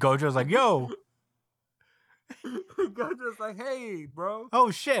 He sees Gojo's like, yo. Gojo's like, hey, bro.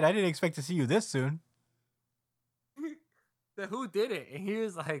 Oh shit, I didn't expect to see you this soon. So who did it? And he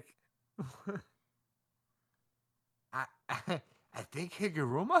was like, I think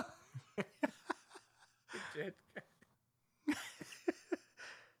Higuruma.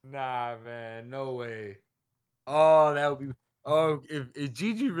 Nah, man, no way. Oh, that would be. Oh, if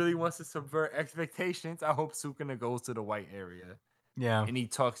Gigi really wants to subvert expectations, I hope Sukuna goes to the white area Yeah. and he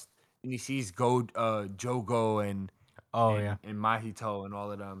talks and he sees Jogo and Mahito and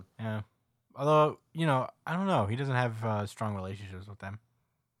all of them. Yeah. Although, I don't know. He doesn't have strong relationships with them.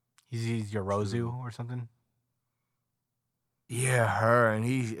 He's Yorozu or something. Yeah, her. And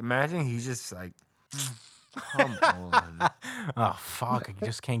he's just like, come on. Oh, fuck. I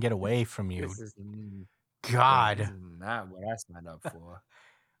just can't get away from you. This is God. This is not what I signed up for.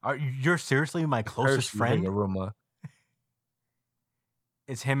 You're seriously my closest friend? Higuruma.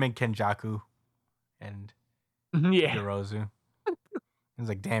 It's him and Kenjaku and Yeah. Yorozu. He's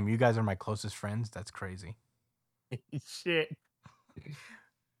like, damn, you guys are my closest friends? That's crazy. Shit.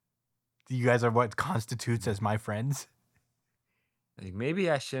 You guys are what constitutes as my friends. Like maybe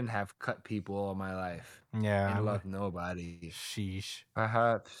I shouldn't have cut people all my life Yeah. and loved nobody. Sheesh.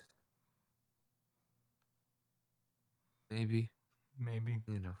 Perhaps. Maybe. Maybe.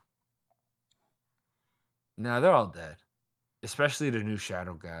 You know. No, they're all dead. Especially the new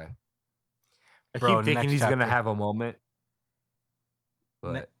Shadow guy. I Bro, keep thinking next he's gonna chapter. have a moment,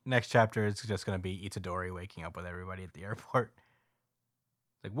 but Next chapter is just gonna be Itadori waking up with everybody at the airport.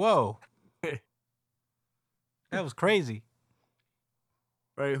 Like, whoa, that was crazy.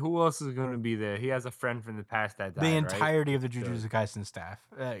 right, who else is gonna be there? He has a friend from the past that The died, right? entirety of the Jujutsu Kaisen staff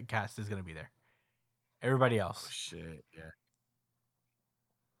cast is gonna be there. Everybody Oh else. shit, yeah.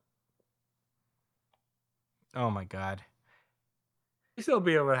 Oh my god. You still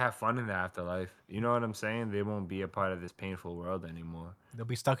be able to have fun in the afterlife. You know what I'm saying? They won't be a part of this painful world anymore. They'll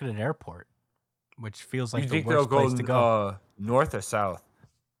be stuck in an airport, which feels You like the think they'll worst place to go. go north or south?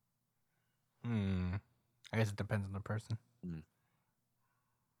 I guess it depends on the person.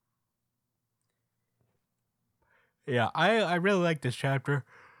 Yeah, I really like this chapter.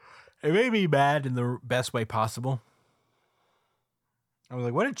 It made me mad in the best way possible. I was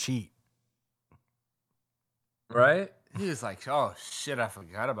like, what a cheat. Right? He was like, "Oh shit, I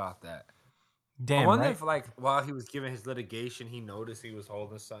forgot about that." I Damn, wonder right? if, like, while he was giving his litigation, he noticed he was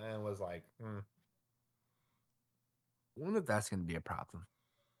holding something and was like, I wonder if that's gonna be a problem.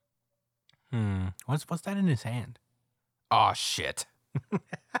 What's that in his hand? Oh shit.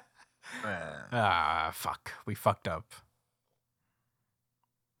 Man. Fuck. We fucked up.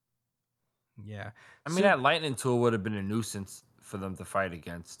 Yeah. I mean, that lightning tool would have been a nuisance for them to fight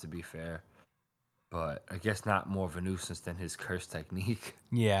against, to be fair. But I guess not more of a nuisance than his curse technique.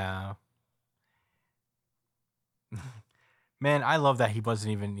 Yeah. Man, I love that he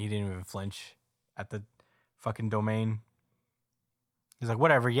didn't even flinch at the fucking domain. He's like,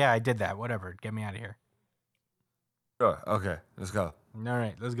 whatever, yeah, I did that. Whatever. Get me out of here. Sure. Okay, let's go. All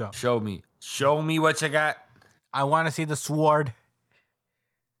right, let's go. Show me. Show me what you got. I want to see the sword.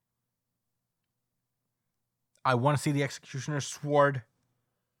 I want to see the executioner's sword.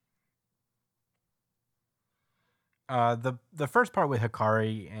 The first part with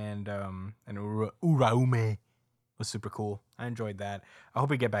Hikari and Uraume was super cool. I enjoyed that. I hope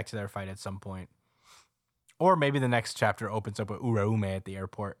we get back to their fight at some point. Or maybe the next chapter opens up with Uraume at the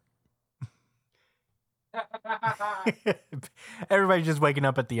airport. Everybody's just waking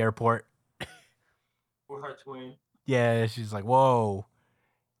up at the airport. Or her twin. Yeah, she's like, whoa,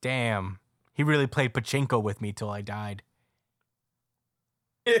 damn. He really played pachinko with me till I died.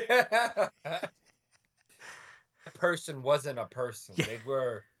 The person wasn't a person. They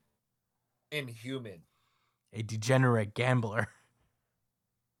were inhuman. A degenerate gambler.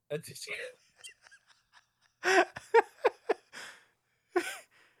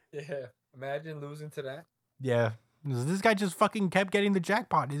 Yeah. Imagine losing to that. Yeah. This guy just fucking kept getting the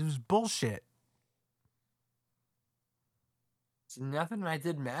jackpot. It was bullshit. Nothing I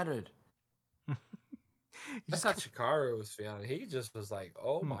did mattered. That's how Chikara was feeling. He just was like,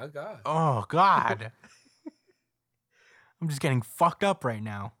 oh my God. Oh, God. I'm just getting fucked up right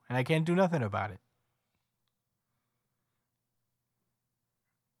now, and I can't do nothing about it.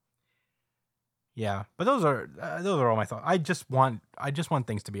 Yeah, but those are all my thoughts. I just want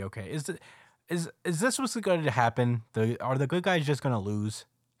things to be okay. Is this what's going to happen? Are the good guys just going to lose,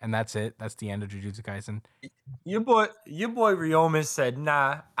 and that's it? That's the end of Jujutsu Kaisen. Your boy Ryomen said,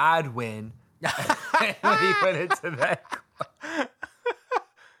 nah, I'd win. When he went into that.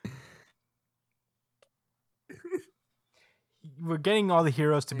 We're getting all the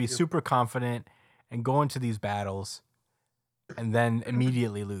heroes to be super confident and go into these battles, and then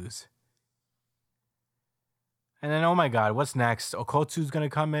immediately lose. And then, oh my God, what's next? Okotsu's gonna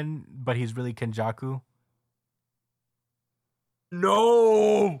come in, but he's really Kenjaku.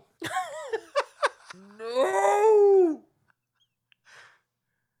 No. No.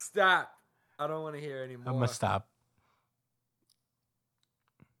 Stop. I don't want to hear anymore. I'm gonna stop.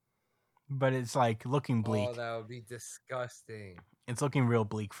 But it's like looking bleak. Oh, that would be disgusting. It's looking real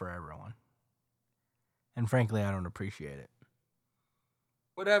bleak for everyone. And frankly, I don't appreciate it.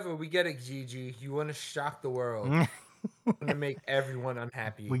 Whatever, we get it, Gigi. You want to shock the world. You want to make everyone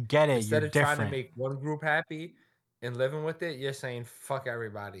unhappy. We get it. Instead You're of different. trying to make one group happy and living with it, you're saying fuck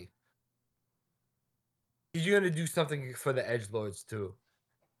everybody. You're gonna do something for the edgelords too.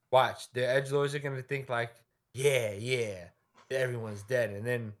 Watch, the edgelords are gonna think like, yeah, everyone's dead, and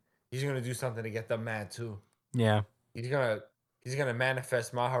then he's gonna do something to get them mad too. Yeah. He's gonna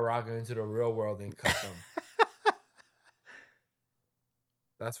manifest Maharaga into the real world and cut them.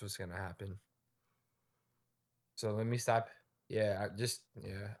 That's what's gonna happen. So let me stop Yeah,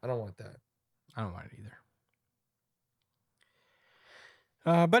 I don't want that. I don't want it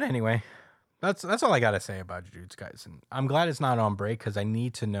either. But anyway, that's all I gotta say about Jujutsu Kaisen. I'm glad it's not on break because I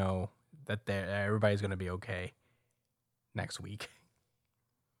need to know that everybody's gonna be okay next week,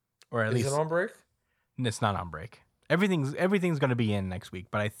 or at Is it least on break? it's not on break. Everything's gonna be in next week,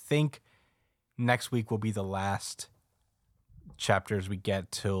 but I think next week will be the last chapters we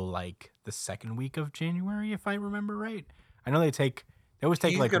get till like the second week of January, if I remember right. I know they always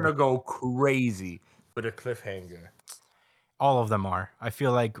take He's like gonna go crazy with a cliffhanger. all of them are. I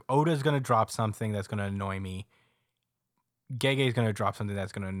feel like Oda's gonna drop something that's gonna annoy me. Gege's gonna drop something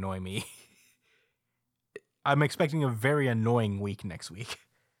that's gonna annoy me. I'm expecting a very annoying week next week,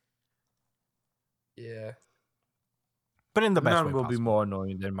 Yeah. but in the best way None will be possible. more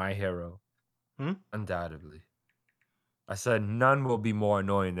annoying than My Hero. Hmm? Undoubtedly. I said none will be more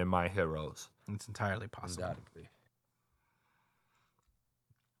annoying than My Heroes. It's entirely possible. Undoubtedly.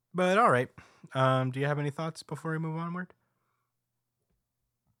 But all right. Do you have any thoughts before we move onward?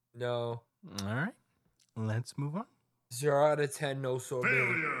 No. All right. Let's move on. 0 out of 10, no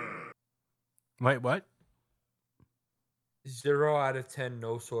sorbet. Wait, what? 0 out of 10,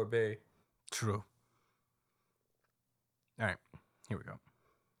 no sorbet. True. All right. Here we go.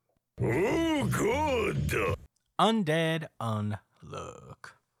 Oh, good. Undead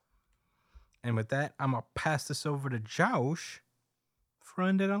Unlook. And with that, I'm going to pass this over to Josh for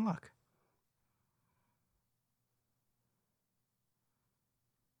Undead Unlock.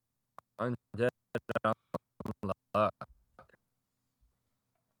 Undead Unlock.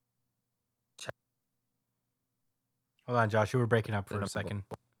 Hold on, Josh. You were breaking up for a second.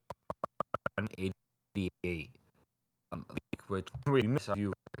 188. Which wait, you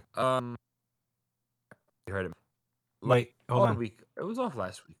you heard it. Wait, hold all on. week. It was off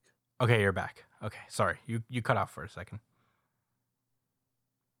last week. Okay, you're back. Okay, sorry. You cut off for a second.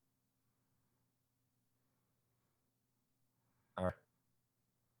 All right.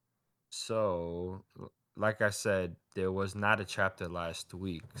 So, like I said, there was not a chapter last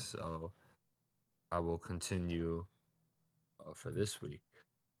week, so I will continue for this week.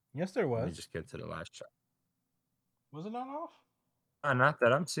 Yes, there Let me was. just get to the last chapter. Was it not off? Not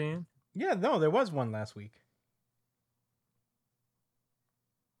that I'm seeing. Yeah, no, there was one last week.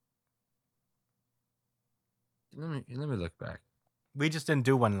 Let me look back. We just didn't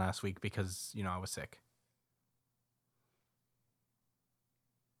do one last week because, I was sick.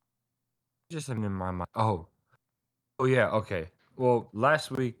 Just in my mind. Oh yeah. Okay. Well, last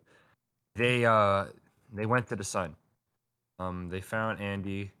week they went to the sun. They found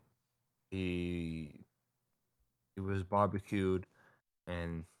Andy. He was barbecued,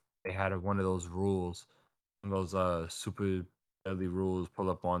 and they had one of those rules, those super deadly rules pull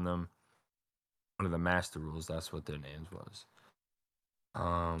up on them. One of the master rules. That's what their names was.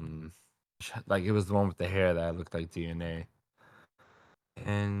 Like it was the one with the hair that looked like DNA,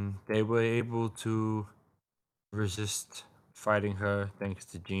 and they were able to resist fighting her thanks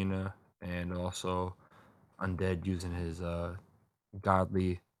to Gina and also Undead using his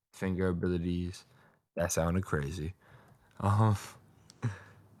godly finger abilities. That sounded crazy. Um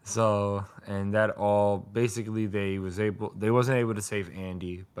so and that all basically they wasn't able to save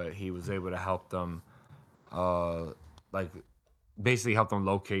Andy, but he was able to help them like basically help them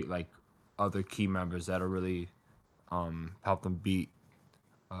locate like other key members that'll really help them beat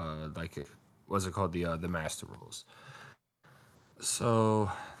like what's it called, the master rules. So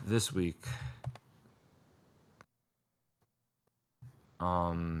this week,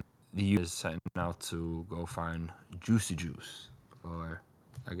 the youth is setting out to go find Juicy Juice, or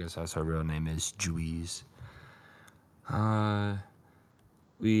I guess that's her real name is Juice.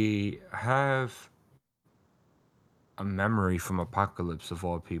 We have a memory from Apocalypse of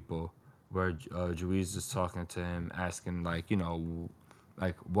all people, where Juice is talking to him, asking like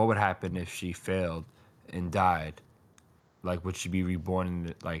like what would happen if she failed and died, like would she be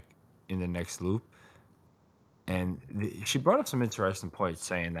reborn in the next loop? And she brought up some interesting points,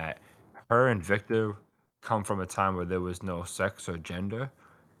 saying that her and Victor come from a time where there was no sex or gender.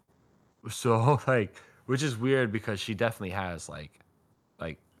 So like, which is weird because she definitely has like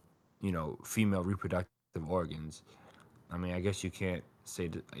female reproductive organs. I mean, I guess you can't say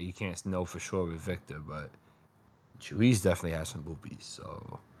that, you can't know for sure with Victor, but Juice definitely has some boobies.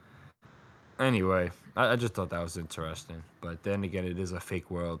 So anyway, I just thought that was interesting. But then again, it is a fake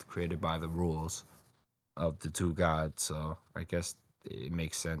world created by the rules of the two gods, so I guess it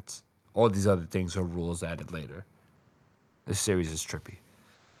makes sense. All these other things are rules added later. This series is trippy.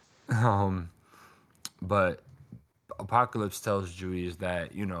 But Apocalypse tells Julius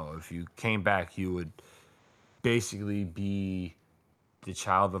that if you came back, you would basically be the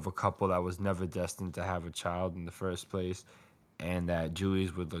child of a couple that was never destined to have a child in the first place, and that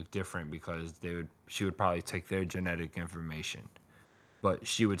Jewies would look different because she would probably take their genetic information, but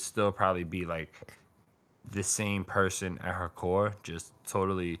she would still probably be like the same person at her core, just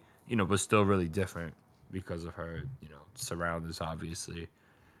totally, but still really different because of her, surroundings, obviously.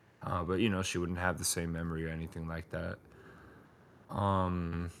 But she wouldn't have the same memory or anything like that.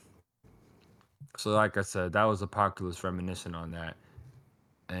 Um, so like I said, that was Apocalypse reminiscent on that.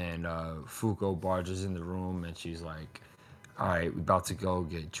 And Fuko barges in the room and she's like, all right, we about to go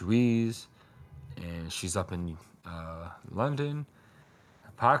get Juiz. And she's up in London.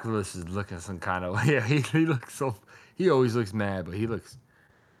 Apocalypse is looking some kind of yeah. He looks so. He always looks mad, but he looks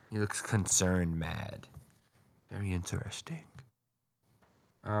concerned mad. Very interesting.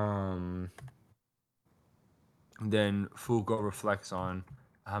 Um. Then Fugo reflects on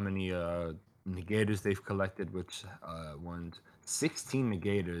how many negators they've collected, which ones 16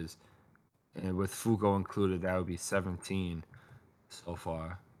 negators, and with Fugo included, that would be 17 so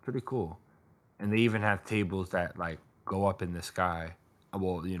far. Pretty cool. And they even have tables that like go up in the sky.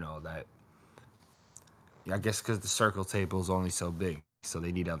 Well, that I guess because the circle table is only so big, so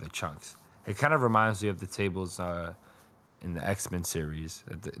they need other chunks. It kind of reminds me of the tables in the X-Men series,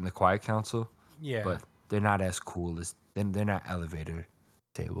 in the Quiet Council, Yeah. but they're not as cool as they're not elevator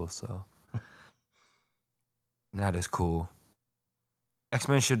tables, so not as cool.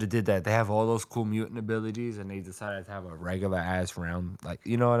 X-Men should have did that. They have all those cool mutant abilities, and they decided to have a regular ass round, like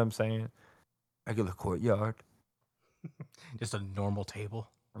you know what I'm saying? Regular courtyard. Just a normal table.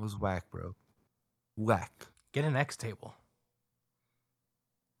 That was whack, bro. Whack. Get an X table.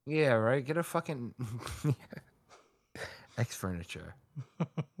 Yeah, right. Get a fucking X furniture.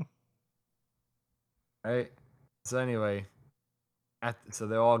 Right. So anyway, so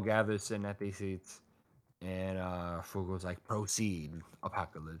they're all gathered sitting at these seats, and Fugo's like, "Proceed,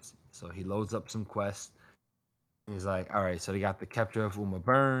 Apocalypse." So he loads up some quests. He's like, "All right, so they got the capture of Uma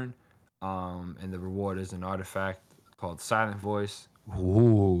Burn, and the reward is an artifact called Silent Voice.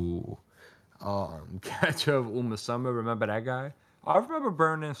 Ooh, capture of Uma Summer. Remember that guy? I remember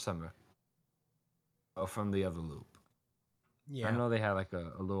Burn and Summer. Oh, from the other loop. I Yeah. know they had like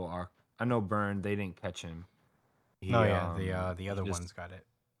a little arc. I know Burn. They didn't catch him. Oh He yeah, the he other just ones got it.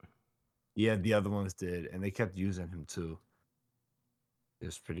 yeah, the other ones did, and they kept using him too. It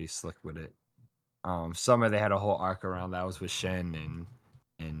was pretty slick with it. Summer they had a whole arc around that was with Shen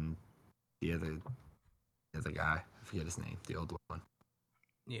and the other guy. I forget his name, the old one.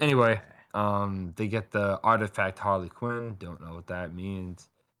 Yeah. Anyway, they get the artifact Harley Quinn. Don't know what that means.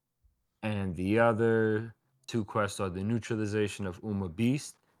 And the other two quests are the neutralization of Uma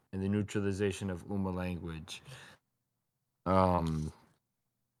Beast and the neutralization of Uma language. Um,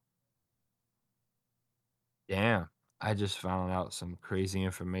 damn, I just found out some crazy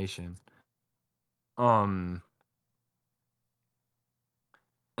information. Um,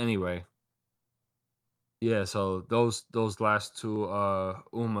 anyway, yeah, so those last two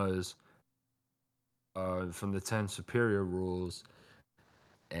Umas from the 10 superior rules,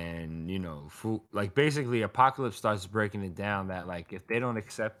 and like basically Apocalypse starts breaking it down that like if they don't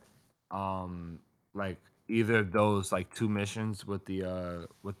accept like either of those like two missions with the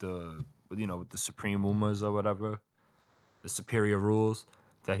supreme Umas or whatever, the superior rules,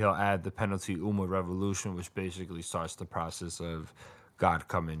 that he'll add the penalty Uma revolution, which basically starts the process of God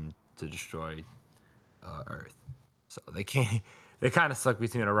coming to destroy Earth. So they can't. They kind of stuck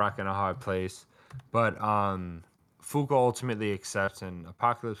between a rock and a hard place. But Fuko ultimately accepts, and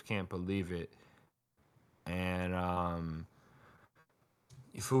Apocalypse can't believe it. And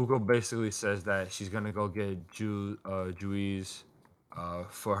Fuko basically says that she's gonna go get Juiz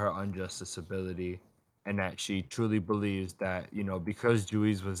for her unjust ability, and that she truly believes that because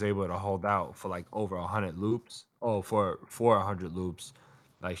Juiz was able to hold out for like over 100 loops, for 100 loops,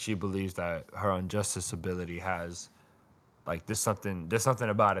 like she believes that her injustice ability has like there's something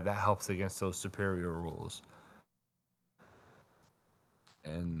about it that helps against those superior rules.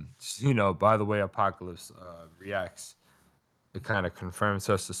 And by the way Apocalypse reacts, it kind of confirms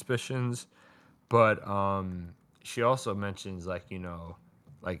her suspicions. But she also mentions like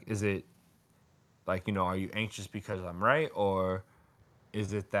like is it like are you anxious because I'm right, or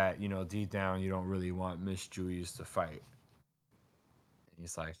is it that deep down you don't really want Miss Julius to fight? And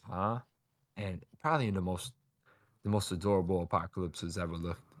he's like, huh? And probably in the most adorable Apocalypse has ever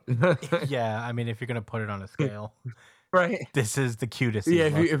looked. Yeah, I mean, if you're gonna put it on a scale, Right? this is the cutest Yeah,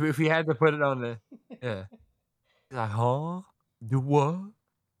 he's if you looked. if you had to put it on the yeah. He's like, huh? The what?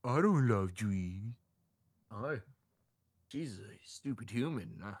 I don't love Julius. Oh, she's a stupid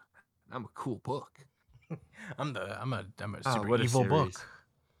human. I'm a cool book. I'm a Oh, super what a evil series. book.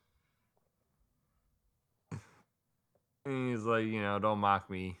 And he's like, don't mock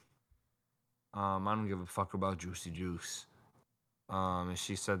me. I don't give a fuck about Juicy Juice. And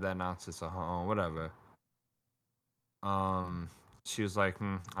she said that nonsense to her own, whatever. Um, she was like,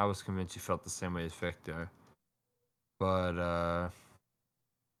 I was convinced you felt the same way as Victor, but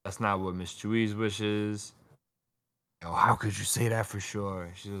that's not what Miss Chewy's wishes. Yo, how could you say that for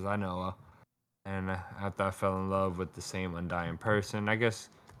sure? She says, I know. And after I fell in love with the same undying person, I guess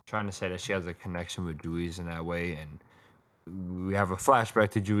trying to say that she has a connection with Juiz in that way, and we have a flashback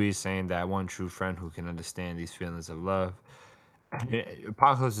to Juiz saying that one true friend who can understand these feelings of love.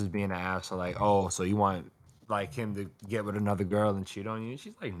 Apocalypse is being an asshole, like, oh, so you want like him to get with another girl and cheat on you?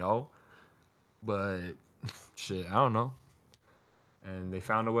 She's like, no, but shit, I don't know. And they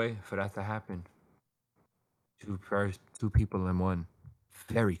found a way for that to happen. Two people in one,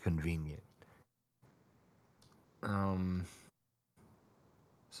 very convenient. Um,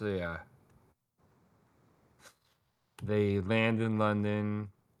 so yeah, they land in London,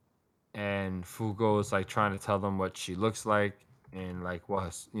 and Fugo is like trying to tell them what she looks like and like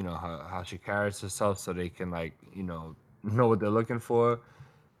what how she carries herself, so they can like know what they're looking for.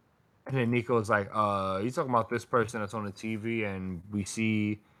 And then Nico's like, you talking about this person that's on the TV, and we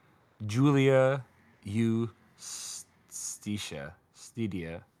see Julia Stedia, Statia?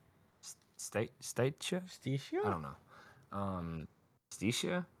 I Sticia? don't know.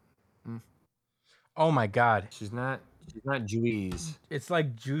 Stacia? Oh my god. She's not. She's not Juiz. It's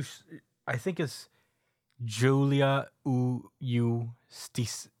like juice. I think it's Julia Sticia.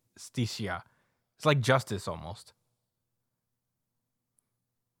 It's like Justice almost.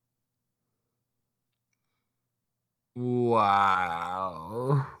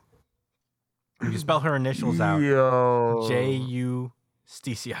 Wow. If you spell her initials out, Yo. Ju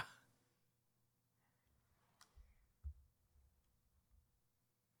Sticia.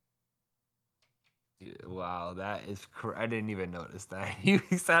 Wow, that is. I didn't even notice that. You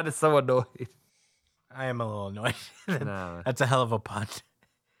sounded so annoyed. I am a little annoyed. Nah. That's a hell of a pun.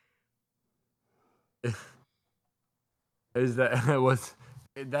 Is that was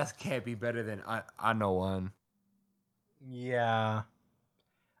that can't be better than I know one. Yeah.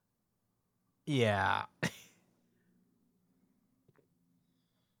 Yeah.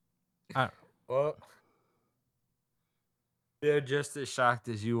 Well, they're just as shocked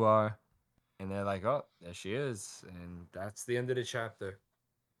as you are, and they're like, "Oh, there she is," and That's the end of the chapter.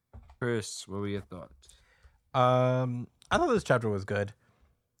 Chris, what were your thoughts? I thought this chapter was good.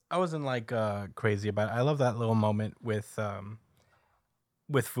 I wasn't like crazy about it. I love that little moment with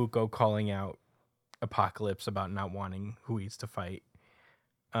Fuko calling out Apocalypse about not wanting Huis to fight.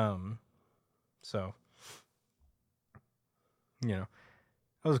 So that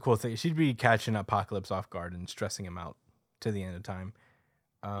was a cool thing. She'd be catching Apocalypse off guard and stressing him out to the end of time.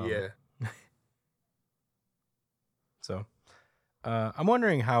 Yeah. So I'm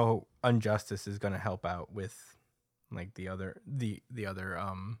wondering how Unjustice is going to help out with like the other the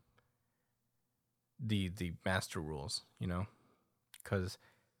master rules, because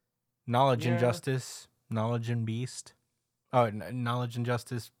knowledge and Yeah. justice, knowledge and beast. Oh, knowledge and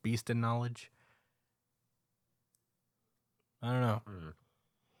justice, beast and knowledge. I don't know.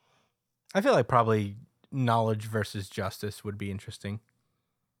 I feel like probably knowledge versus justice would be interesting.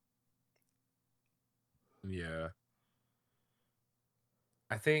 Yeah.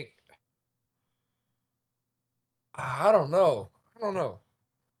 I think I don't know.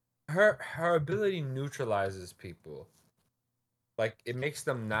 Her ability neutralizes people. Like it makes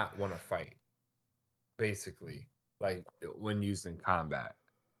them not want to fight. Basically. Like when used in combat.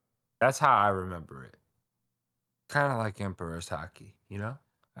 That's how I remember it. Kind of like Emperor's Hockey,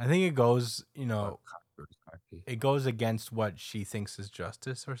 I think it goes, Or Conqueror's Hockey. it goes against what she thinks is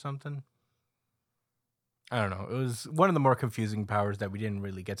justice or something. I don't know. It was one of the more confusing powers that we didn't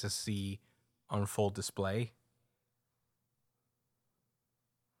really get to see on full display.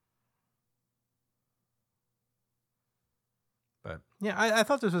 But yeah, I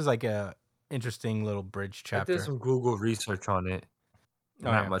thought this was like a interesting little bridge I did chapter. some Google research on it.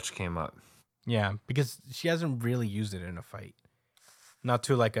 Oh, Not yeah. much came up. Yeah, because she hasn't really used it in a fight, not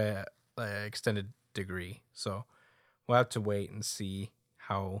to like a extended degree. So we'll have to wait and see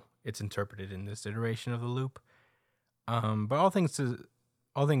how it's interpreted in this iteration of the loop. But all things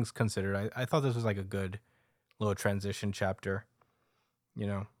considered, I thought this was like a good little transition chapter.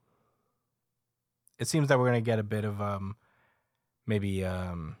 It seems that we're gonna get a bit of maybe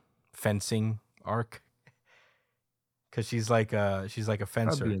fencing arc, because she's like a That'd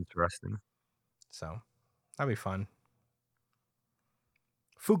fencer, be interesting. so that'd be fun.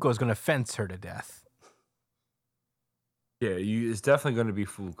 Fuko's gonna fence her to death. Yeah, it's definitely going to be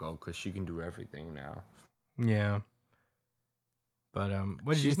Fuko because she can do everything now. Yeah. But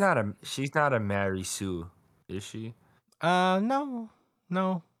what did you? She's not a Mary Sue, is she? No,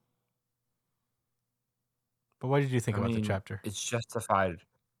 no. But what did you think I about the mean, chapter? it's justified.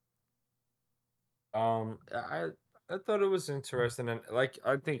 I thought it was interesting, and like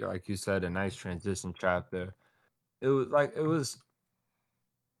I think, like you said, a nice transition chapter. It was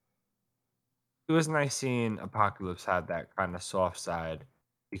nice seeing Apocalypse have that kind of soft side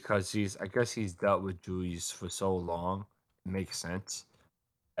because I guess he's dealt with Julius for so long. It makes sense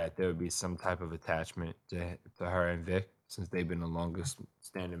that there would be some type of attachment to her and Vic since they've been the longest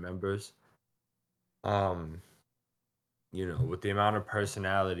standing members. Um, with the amount of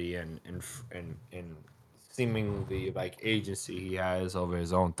personality and seemingly like agency he has over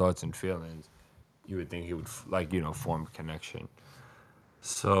his own thoughts and feelings, you would think he would form a connection.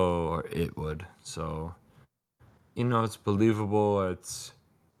 So or it would. So it's believable. It's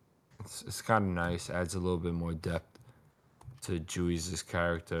kind of nice. Adds a little bit more depth to Juice's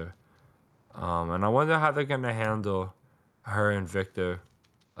character. And I wonder how they're gonna handle her and Victor.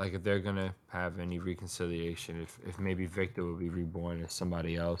 Like if they're gonna have any reconciliation. If maybe Victor will be reborn as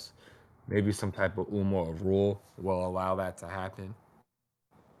somebody else. Maybe some type of Uma or rule will allow that to happen.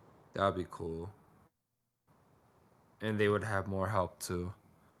 That'd be cool. And they would have more help too.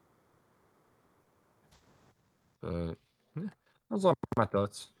 But yeah, those are my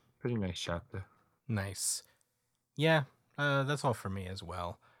thoughts. Pretty nice chapter. Nice. Yeah, that's all for me as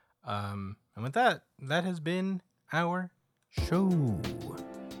well. And with that, that has been our show.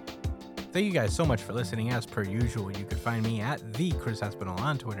 Thank you guys so much for listening. As per usual, you can find me at the Chris Aspinall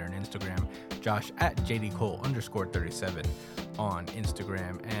on Twitter and Instagram, Josh at JDCole_37 on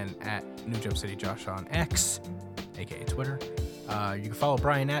Instagram, and at New Jump City Josh on X, aka Twitter. You can follow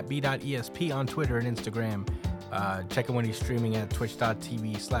Brian at b.esp on Twitter and Instagram. Check him when he's streaming at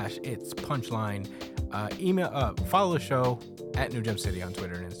twitch.tv/its punchline. Follow the show at New Jump City on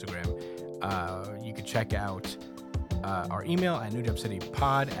Twitter and Instagram. You can check out our email at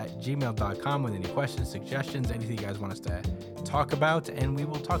newjumpcitypod@gmail.com with any questions, suggestions, anything you guys want us to talk about, and we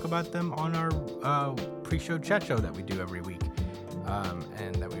will talk about them on our pre-show chat show that we do every week,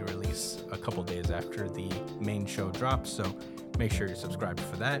 and that we release a couple days after the main show drops. So make sure you're subscribed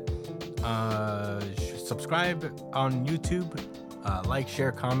for that. Subscribe on YouTube, like,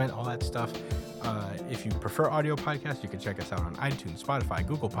 share, comment, all that stuff. If you prefer audio podcasts, you can check us out on iTunes, Spotify,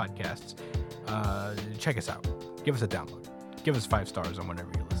 Google Podcasts. Check us out. Give us a download. Give us 5 stars on whatever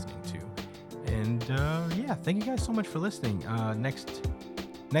you're listening to. And yeah, thank you guys so much for listening. Next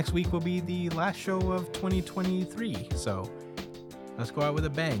week will be the last show of 2023. So let's go out with a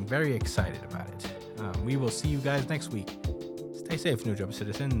bang. Very excited about it. We will see you guys next week. Stay safe, New Jump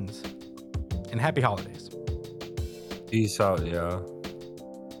citizens. And happy holidays. Peace out, y'all.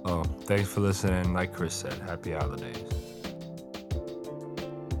 Oh, thanks for listening. Like Chris said, happy holidays.